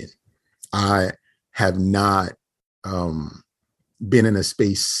my opinion. I have not been in a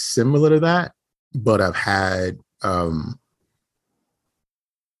space similar to that, but I've had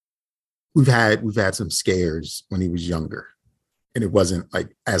we've had some scares when he was younger, and it wasn't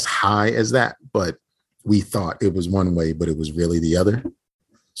like as high as that, but we thought it was one way, but it was really the other.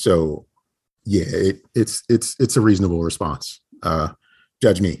 So yeah, it's a reasonable response.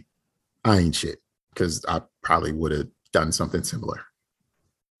 Judge me. I ain't shit because I probably would have done something similar.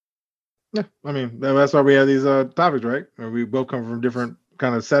 Yeah, I mean, that's why we have these topics, right? We both come from different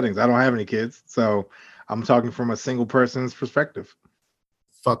kind of settings. I don't have any kids, so I'm talking from a single person's perspective.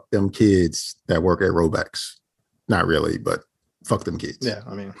 Fuck them kids that work at Robex. Not really, but fuck them kids. Yeah,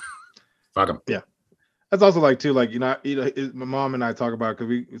 I mean, fuck them. Yeah. That's also like too, like, my mom and I talk about, because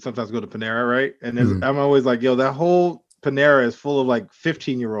we sometimes go to Panera, right? And I'm always like, yo, that whole Panera is full of like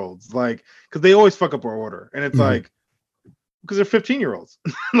 15-year-olds, like, because they always fuck up our order, and it's like, because they're 15-year-olds.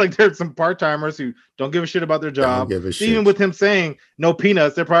 Like there's some part-timers who don't give a shit about their job. Even with him saying no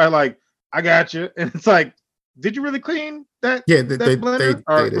peanuts, they're probably like, I got you, and it's like, did you really clean that? Yeah, that blender?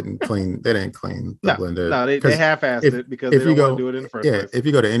 They didn't clean. They didn't clean the blender. No, they half-assed it because they don't want to do it in the first place. If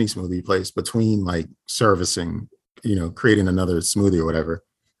you go to any smoothie place, between like servicing, creating another smoothie or whatever,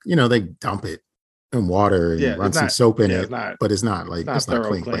 they dump it in water and run some soap in it. But it's not like it's not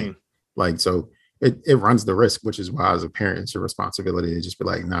clean. Like, so it runs the risk, which is why as a parent, it's your responsibility to just be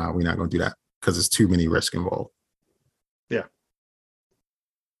like, nah, we're not going to do that because there's too many risks involved. Yeah.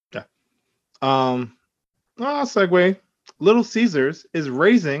 Yeah. I'll segue. Little Caesars is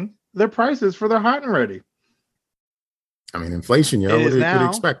raising their prices for their hot and ready. I mean, inflation, what do you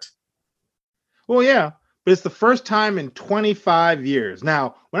expect? Well, yeah, but it's the first time in 25 years.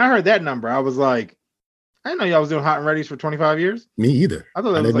 Now, when I heard that number, I was like, I didn't know y'all was doing hot and readies for 25 years. Me either. I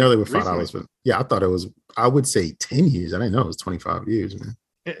didn't know they were $5. But yeah, I thought it was, I would say 10 years. I didn't know it was 25 years, man.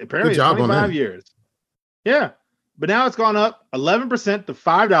 Apparently, it's 25 years. Yeah. But now it's gone up 11% to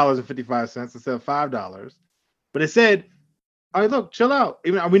 $5.55 instead of $5. But it said, all right, look, chill out.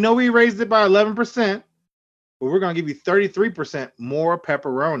 Even we know we raised it by 11%, but we're going to give you 33% more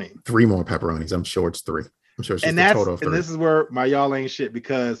pepperoni. 3 more pepperonis. I'm sure it's 3. I'm sure it's just a total of 3. And this is where my y'all ain't shit,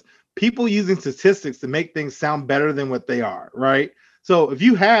 because people using statistics to make things sound better than what they are, right? So if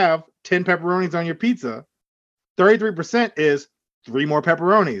you have 10 pepperonis on your pizza, 33% is 3 more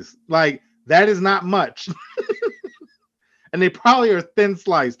pepperonis. Like, that is not much. And they probably are thin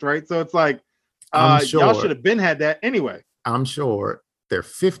sliced, right? So it's like, y'all should have been had that anyway. I'm sure there are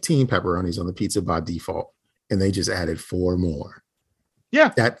 15 pepperonis on the pizza by default, and they just added 4 more.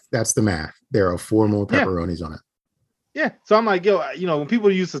 Yeah. That's the math. There are 4 more pepperonis on it. Yeah. So I'm like, when people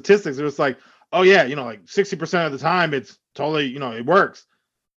use statistics, it's like, oh yeah, like 60% of the time it's totally, it works.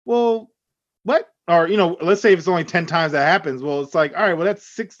 Well, what? Or, let's say if it's only 10 times that happens. Well, it's like, all right, well, that's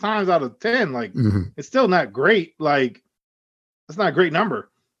 6 times out of 10. Like, It's still not great. Like, that's not a great number.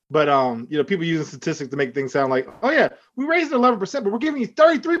 But, people using statistics to make things sound like, oh yeah, we raised it 11%, but we're giving you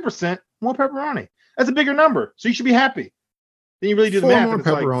 33% more pepperoni. That's a bigger number. So you should be happy. Then you really do the math. 4 more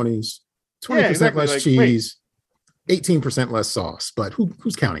pepperonis, 20% less cheese, 18% less sauce. But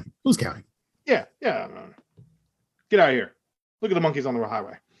who's counting? Who's counting? Yeah. Get out of here. Look at the monkeys on the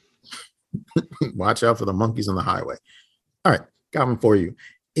highway. Watch out for the monkeys on the highway. All right, got one for you.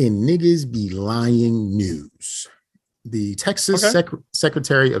 in niggas be lying news. The Texas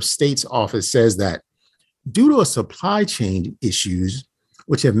Secretary of State's office says that due to a supply chain issues,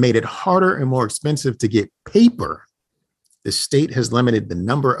 which have made it harder and more expensive to get paper, the state has limited the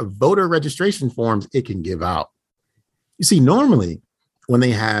number of voter registration forms it can give out. You see, normally when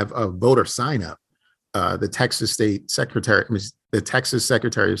they have a voter sign up, the Texas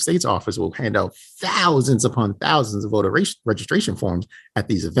Secretary of State's office will hand out thousands upon thousands of voter registration forms at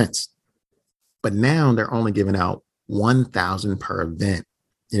these events. But now they're only giving out 1,000 per event.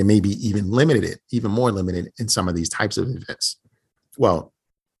 And it may be even more limited in some of these types of events. Well,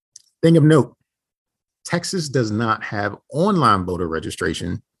 thing of note, Texas does not have online voter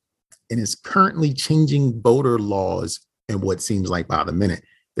registration and is currently changing voter laws in what seems like by the minute.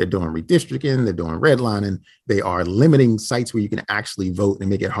 They're doing redistricting, they're doing redlining, they are limiting sites where you can actually vote and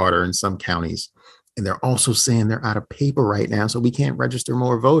make it harder in some counties. And they're also saying they're out of paper right now, so we can't register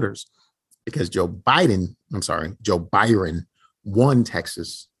more voters because Joe Biden won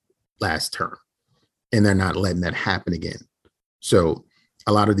Texas last term, and they're not letting that happen again. So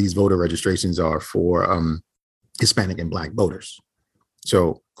a lot of these voter registrations are for Hispanic and Black voters.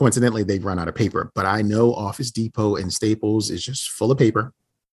 So coincidentally, they've run out of paper, but I know Office Depot and Staples is just full of paper.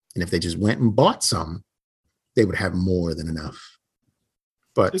 And if they just went and bought some, they would have more than enough.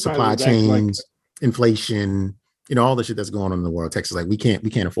 But supply chains, inflation, all the shit that's going on in the world, Texas, like we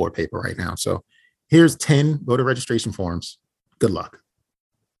can't afford paper right now. So here's 10 voter registration forms. Good luck.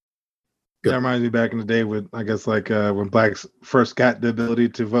 That reminds me back in the day with, I guess, like when blacks first got the ability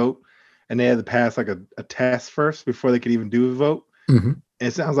to vote and they had to pass like a test first before they could even do a vote. Mm-hmm. And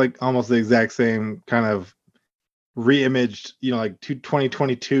it sounds like almost the exact same kind of re-imaged, like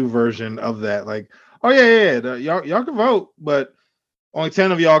 2022 version of that. Like, oh yeah, y'all can vote, but only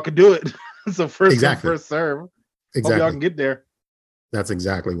 10 of y'all could do it. So first come, first serve. Exactly. Hope y'all can get there. That's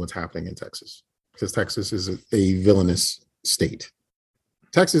exactly what's happening in Texas, because Texas is a villainous state.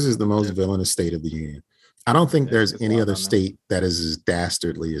 Texas is the most villainous state of the union. I don't think there's any other state that is as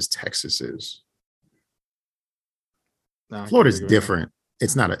dastardly as Texas is. No, Florida's different.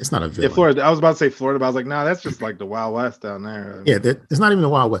 It's not a villain. Yeah, Florida. I was about to say Florida, but I was like, no, that's just like the Wild West down there. Yeah, it's not even the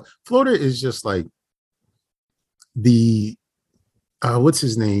Wild West. Florida is just like the what's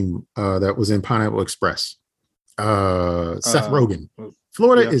his name that was in Pineapple Express? Seth Rogen.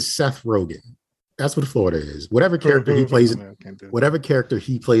 Florida is Seth Rogen. That's what Florida is. Whatever character he plays in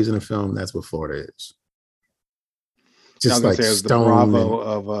a film, that's what Florida is. Just like the Bravo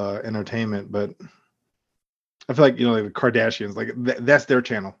of entertainment, but I feel like like the Kardashians, like that's their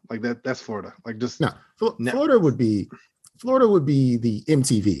channel, like that's Florida. Like just Florida would be the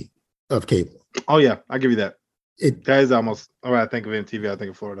MTV of cable. Oh yeah, I'll give you that. That is almost when I think of MTV, I think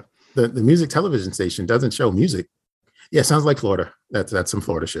of Florida. The music television station doesn't show music. Yeah, sounds like Florida. That's some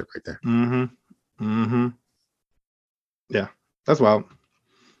Florida shit right there. Mm-hmm. Yeah, that's wild.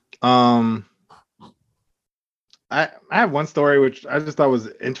 I have one story which I just thought was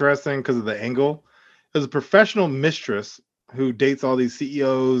interesting because of the angle. There's a professional mistress who dates all these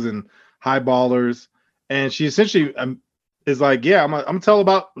CEOs and high ballers, and she essentially is like, yeah, I'm gonna tell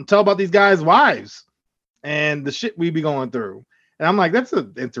about these guys' wives and the shit we be going through. And I'm like, that's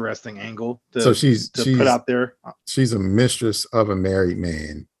an interesting angle to put out there. She's a mistress of a married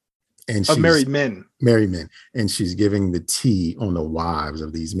man. And of married men. And she's giving the tea on the wives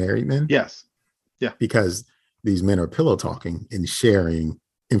of these married men. Yes. Yeah. Because these men are pillow talking and sharing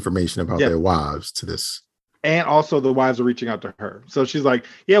information about their wives to this. And also the wives are reaching out to her. So she's like,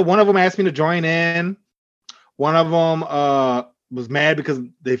 yeah, one of them asked me to join in. One of them was mad because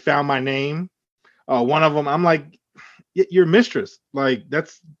they found my name. One of them, I'm like, you're mistress. Like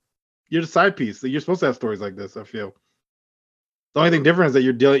you're the side piece. You're supposed to have stories like this, I feel. The only thing different is that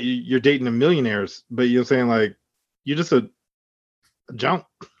you're dating the millionaires, but you're saying like you're just a junk.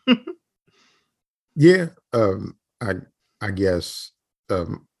 Yeah. I guess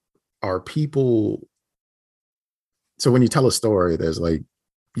are people, so when you tell a story, there's like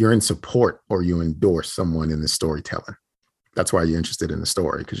you're in support or you endorse someone in the storytelling. That's why you're interested in the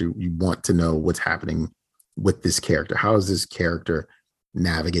story, because you want to know what's happening with this character. How is this character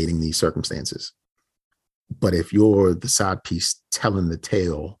navigating these circumstances? But if you're the side piece telling the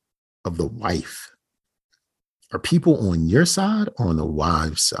tale of the wife, are people on your side or on the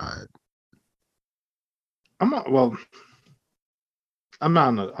wife's side? I'm not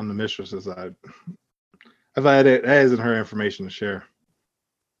on the mistress's side. I thought that isn't her information to share.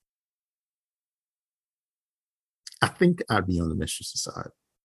 I think I'd be on the mistress's side,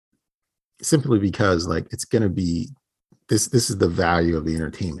 simply because like it's gonna be this is the value of the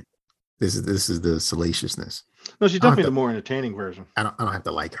entertainment. This is the salaciousness. No, she's I don't have definitely to- the more entertaining version. I don't have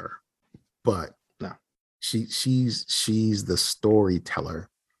to like her, but No. she's the storyteller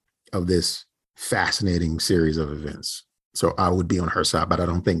of this fascinating series of events. So I would be on her side, but I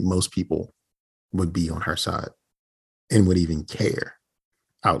don't think most people would be on her side and would even care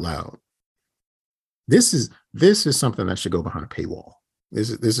out loud. This is something that should go behind a paywall. This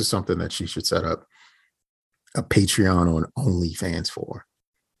is something that she should set up a Patreon on OnlyFans for,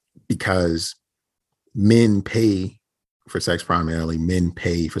 because men pay for sex primarily. Men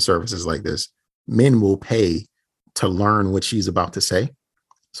pay for services like this. Men will pay to learn what she's about to say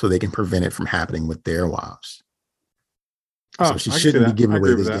so they can prevent it from happening with their wives. So she shouldn't be giving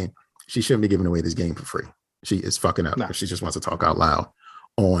away this game. She shouldn't be giving away this game for free. She is fucking up if she just wants to talk out loud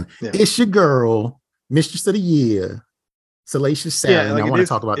on it's your girl, Mistress of the Year, Salacious Sally. Yeah, like I want to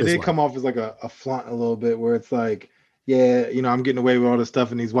talk about this. It did come off as like a flaunt a little bit, where it's like, yeah, you know, I'm getting away with all this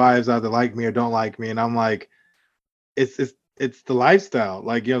stuff, and these wives either like me or don't like me, and I'm like, it's the lifestyle.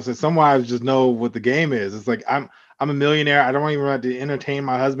 Like, you know, so some wives just know what the game is. It's like I'm a millionaire. I don't even have to entertain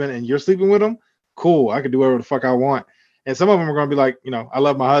my husband, and you're sleeping with him. Cool, I can do whatever the fuck I want. And some of them are going to be like, you know, I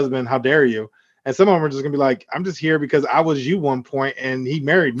love my husband. How dare you? And some of them are just going to be like, I'm just here because I was you one point, and he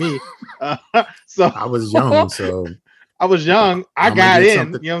married me. So I was young, so I was young. I got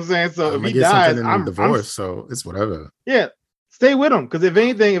in. You know what I'm saying? So if he dies, I'm divorced. So it's whatever. Yeah, stay with him, because if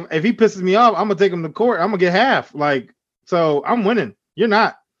anything, if he pisses me off, I'm gonna take him to court. I'm gonna get half. Like, so I'm winning. You're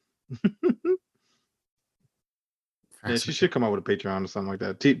not. Yeah, she should come out with a Patreon or something like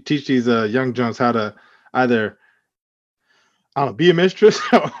that. Teach these young junks how to either, I don't know, be a mistress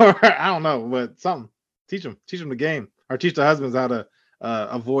or I don't know, but something. Teach them the game, or teach the husbands how to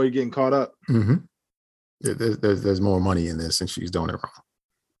avoid getting caught up. Mm-hmm. There's more money in this, and she's doing it wrong.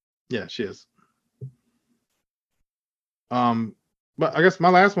 Yeah, she is. But I guess my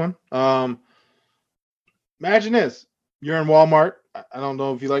last one. Imagine this: you're in Walmart. I don't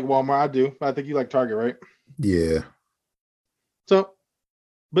know if you like Walmart. I do, but I think you like Target, right? Yeah. So,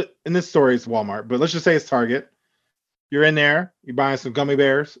 but in this story, it's Walmart. But let's just say it's Target. You're in there. You're buying some gummy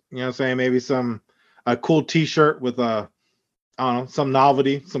bears. You know what I'm saying? Maybe a cool T-shirt with I don't know, some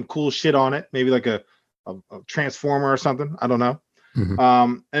novelty, some cool shit on it. Maybe like a transformer or something. I don't know. Mm-hmm.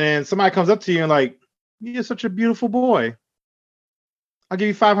 And then somebody comes up to you and like, you're such a beautiful boy. I'll give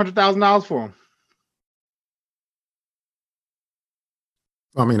you $500,000 for him.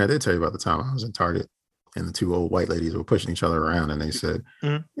 I mean, I did tell you about the time I was in Target and the two old white ladies were pushing each other around, and they said,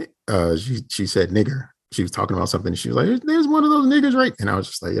 she said nigger. She was talking about something. She was like, there's one of those niggers, right? And I was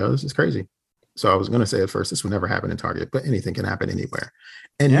just like, yo, this is crazy. So I was going to say at first, this would never happen in Target, but anything can happen anywhere.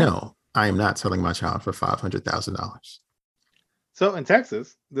 And no, I am not selling my child for $500,000. So in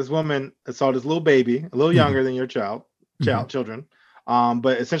Texas, this woman saw this little baby, a little younger than your children.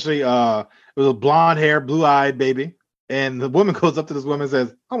 But essentially, it was a blonde hair, blue-eyed baby. And the woman goes up to this woman and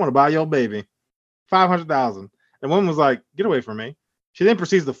says, I want to buy your baby. $500,000. And the woman was like, get away from me. She then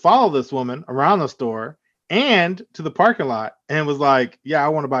proceeds to follow this woman around the store and to the parking lot and was like, yeah, I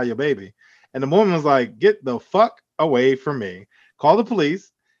want to buy your baby. And the woman was like, get the fuck away from me. Call the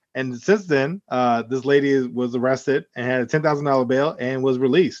police. And since then, this lady was arrested and had a $10,000 bail and was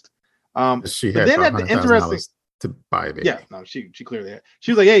released. She had $500,000 to buy a baby. Yeah, no, she clearly had.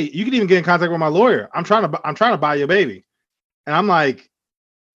 She was like, hey, you can even get in contact with my lawyer. I'm trying to buy your baby. And I'm like,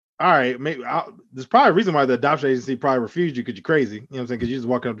 all right, maybe there's probably a reason why the adoption agency probably refused you because you're crazy. You know what I'm saying? Because you're just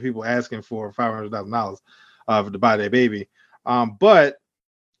walking up to people asking for $500,000 to buy their baby. But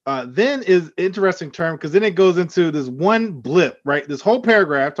then is interesting term, because then it goes into this one blip, right? This whole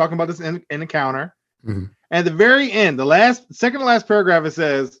paragraph talking about this in encounter. Mm-hmm. And at the very end, the second to last paragraph, it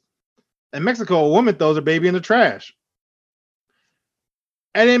says, in Mexico, a woman throws her baby in the trash.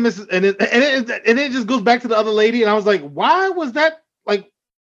 And then it just goes back to the other lady. And I was like, why was that? Like,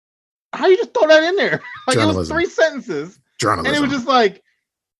 how you just throw that in there? Like, journalism. It was 3 sentences. Journalism. And it was just like,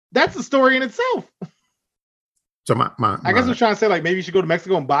 that's the story in itself. So I guess I was trying to say, like, maybe you should go to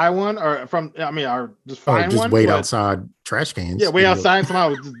Mexico and buy one, or just find one. Just wait outside trash cans. Yeah, wait outside and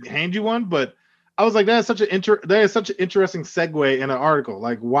somehow just hand you one. But I was like, that is such an interesting segue in an article.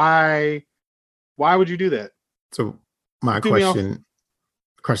 Like, why would you do that? So my question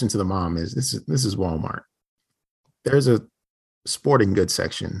to the mom is, this is Walmart. There's a sporting goods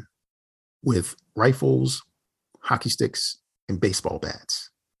section with rifles, hockey sticks, and baseball bats.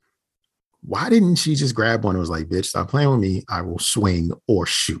 Why didn't she just grab one and was like, bitch, stop playing with me. I will swing or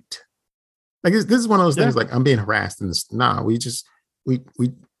shoot. Like, this is one of those things, like, I'm being harassed in this. Nah,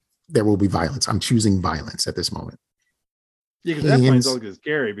 there will be violence. I'm choosing violence at this moment. Yeah, because that point is always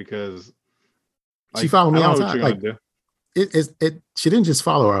scary because she followed me outside. Like, she didn't just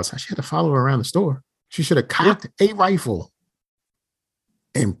follow her outside. She had to follow her around the store. She should have cocked a rifle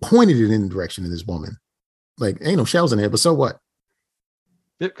and pointed it in the direction of this woman. Like, ain't no shells in there, but so what?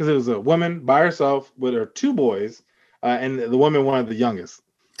 Because it was a woman by herself with her 2 boys, and the woman one of the youngest.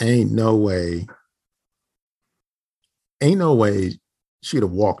 Ain't no way. Ain't no way she'd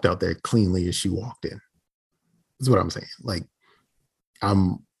have walked out there cleanly as she walked in. That's what I'm saying. Like,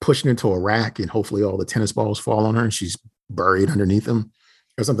 I'm pushing into a rack and hopefully all the tennis balls fall on her and she's buried underneath them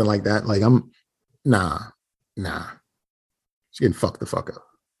or something like that. Like, nah. She's getting fucked the fuck up.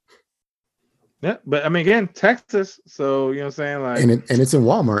 Yeah, but I mean, again, Texas. So you know what I'm saying, like, and it's in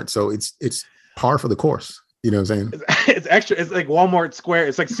Walmart, so it's par for the course. You know what I'm saying? It's extra. It's like Walmart Square.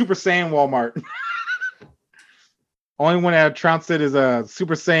 It's like Super Saiyan Walmart. Only one that trounced it is a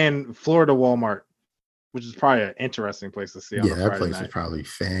Super Saiyan Florida Walmart, which is probably an interesting place to see. Yeah, that place is probably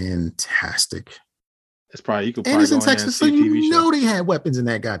fantastic. It's probably you could. And probably it's in Texas, so you know they had weapons in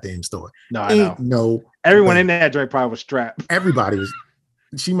that goddamn store. No, I know. No, everyone in that joint probably was strapped. Everybody was.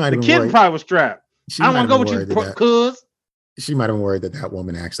 She might have been. The kid probably was strapped. I don't want to go with you, cuz. She might have been worried that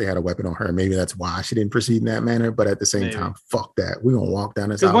woman actually had a weapon on her. Maybe that's why she didn't proceed in that manner. But at the same time, fuck that. We're gonna walk down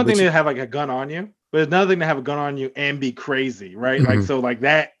this. Because one thing to have like a gun on you, but it's another thing to have a gun on you and be crazy, right? Mm-hmm. Like so, like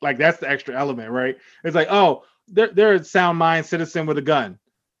that, like that's the extra element, right? It's like, oh, they're a sound mind citizen with a gun.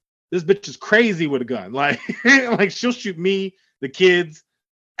 This bitch is crazy with a gun. Like, like she'll shoot me, the kids,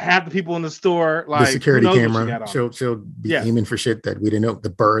 half the people in the store. Like the security camera, she'll be aiming for shit that we didn't know.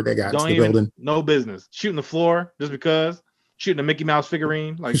 The bird that got into the building, no business shooting the floor just because. Shooting a Mickey Mouse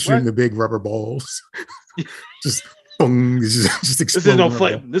figurine, like shooting the big rubber balls. just boom, just this is no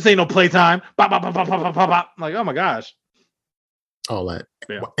play. This ain't no playtime. Bop, bop, bop, bop, bop, bop, bop. Like, oh my gosh, all that,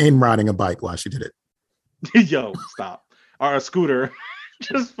 and riding a bike while she did it. Yo, stop. Or a scooter,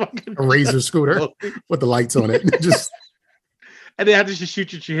 just fucking a razor scooter with the lights on it. Just and then after she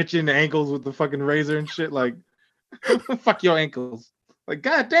shoots you, she hits you in the ankles with the fucking razor and shit. Like, fuck your ankles. Like,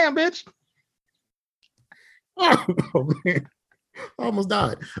 goddamn, bitch. Oh man, I almost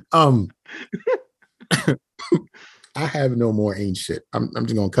died. I have no more ain't shit. I'm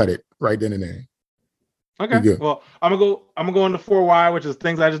just gonna cut it right then and there. Okay. Well, I'm gonna go into 4Y, which is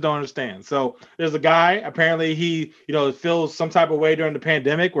things I just don't understand. So there's a guy, apparently he, feels some type of way during the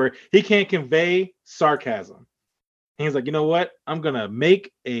pandemic where he can't convey sarcasm. And he's like, you know what? I'm gonna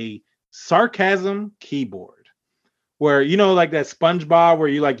make a sarcasm keyboard. Where like that SpongeBob where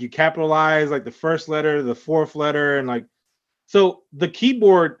you capitalize like the first letter, the fourth letter, and like so the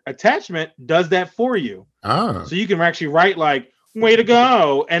keyboard attachment does that for you. So you can actually write like way to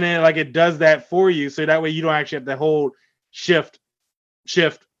go, and then like it does that for you, so that way you don't actually have to hold shift.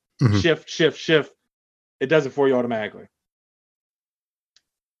 It does it for you automatically.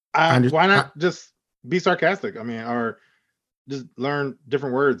 Why not just be sarcastic? I mean, or just learn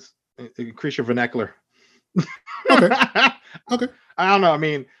different words, increase your vernacular. Okay. I don't know. I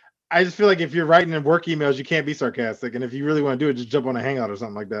mean, I just feel like if you're writing in work emails, you can't be sarcastic, and if you really want to do it, just jump on a Hangout or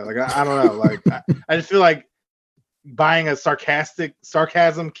something like that. Like I don't know. Like I just feel like buying a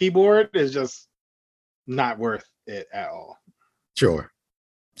sarcasm keyboard is just not worth it at all. Sure,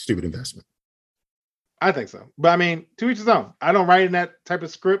 stupid investment. I think so, but I mean, to each his own. I don't write in that type of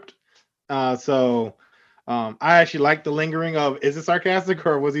script, so I actually like the lingering of is it sarcastic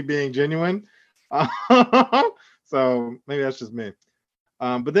or was he being genuine? So maybe that's just me.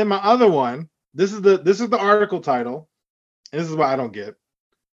 But then my other one, this is the article title. And this is what I don't get.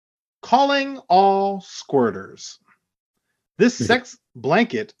 Calling all squirters. This sex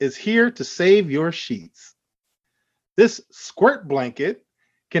blanket is here to save your sheets. This squirt blanket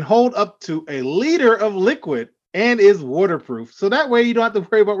can hold up to a liter of liquid and is waterproof. So that way you don't have to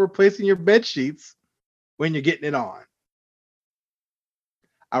worry about replacing your bed sheets when you're getting it on.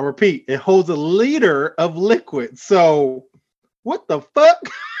 I repeat, it holds a liter of liquid. So, what the fuck?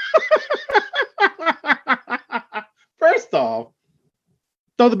 First off,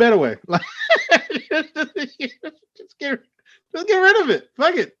 throw the bed away. Like, just get rid of it.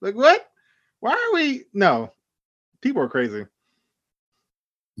 Fuck it. Like, what? Why are we? No, people are crazy.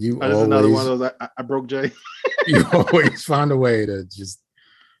 This is another one of those. I broke Jay. You always find a way to just.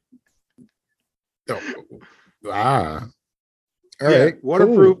 All right,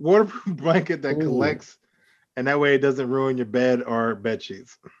 waterproof blanket that collects, and that way it doesn't ruin your bed or bed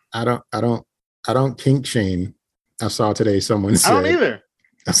sheets. I don't kink shame. I saw today someone said. I don't either.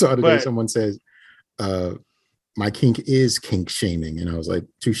 I saw today someone says, "My kink is kink shaming," and I was like,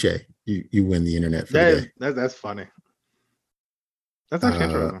 "Touche, you win the internet for the day." That's funny. That's actually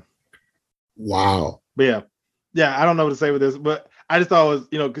interesting. Wow. But yeah, I don't know what to say with this, but I just thought it was,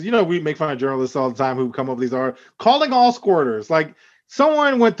 because we make fun of journalists all the time who come up with these calling all squirters. Like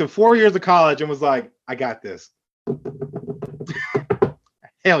someone went to 4 years of college and was like, I got this.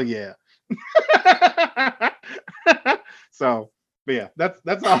 Hell yeah. So, but yeah,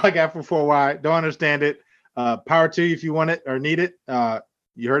 that's all I got for 4Y. Don't understand it. Power to you if you want it or need it.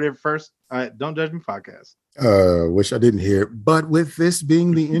 You heard it first. Don't Judge Me podcast. Wish I didn't hear it. But with this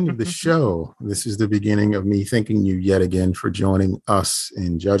being the end of the show, this is the beginning of me thanking you yet again for joining us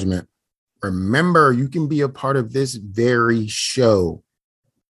in judgment. Remember, you can be a part of this very show.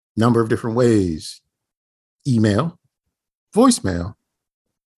 Number of different ways. Email, voicemail,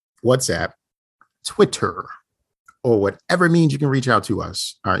 WhatsApp, Twitter, or whatever means you can reach out to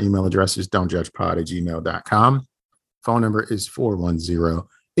us. Our email address is don'tjudgepod@gmail.com. Phone number is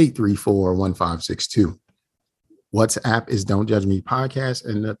 410-834-1562. WhatsApp is Don't Judge Me Podcast,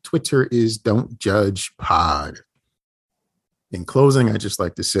 and the Twitter is Don't Judge Pod. In closing, I'd just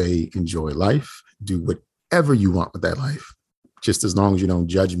like to say, enjoy life. Do whatever you want with that life, just as long as you don't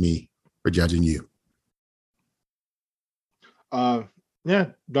judge me for judging you. Yeah,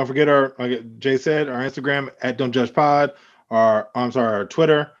 don't forget our, like Jay said, our Instagram at Don't Judge Pod. Our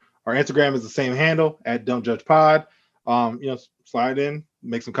Twitter. Our Instagram is the same handle at Don't Judge Pod. Slide in,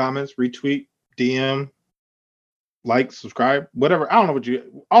 make some comments, retweet, DM, like, subscribe, whatever. I don't know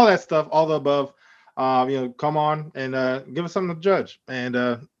all that stuff, all the above. Come on and give us something to judge and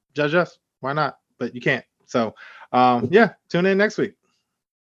judge us. Why not? But you can't. So, tune in next week.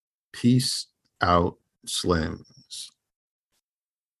 Peace out, Slim.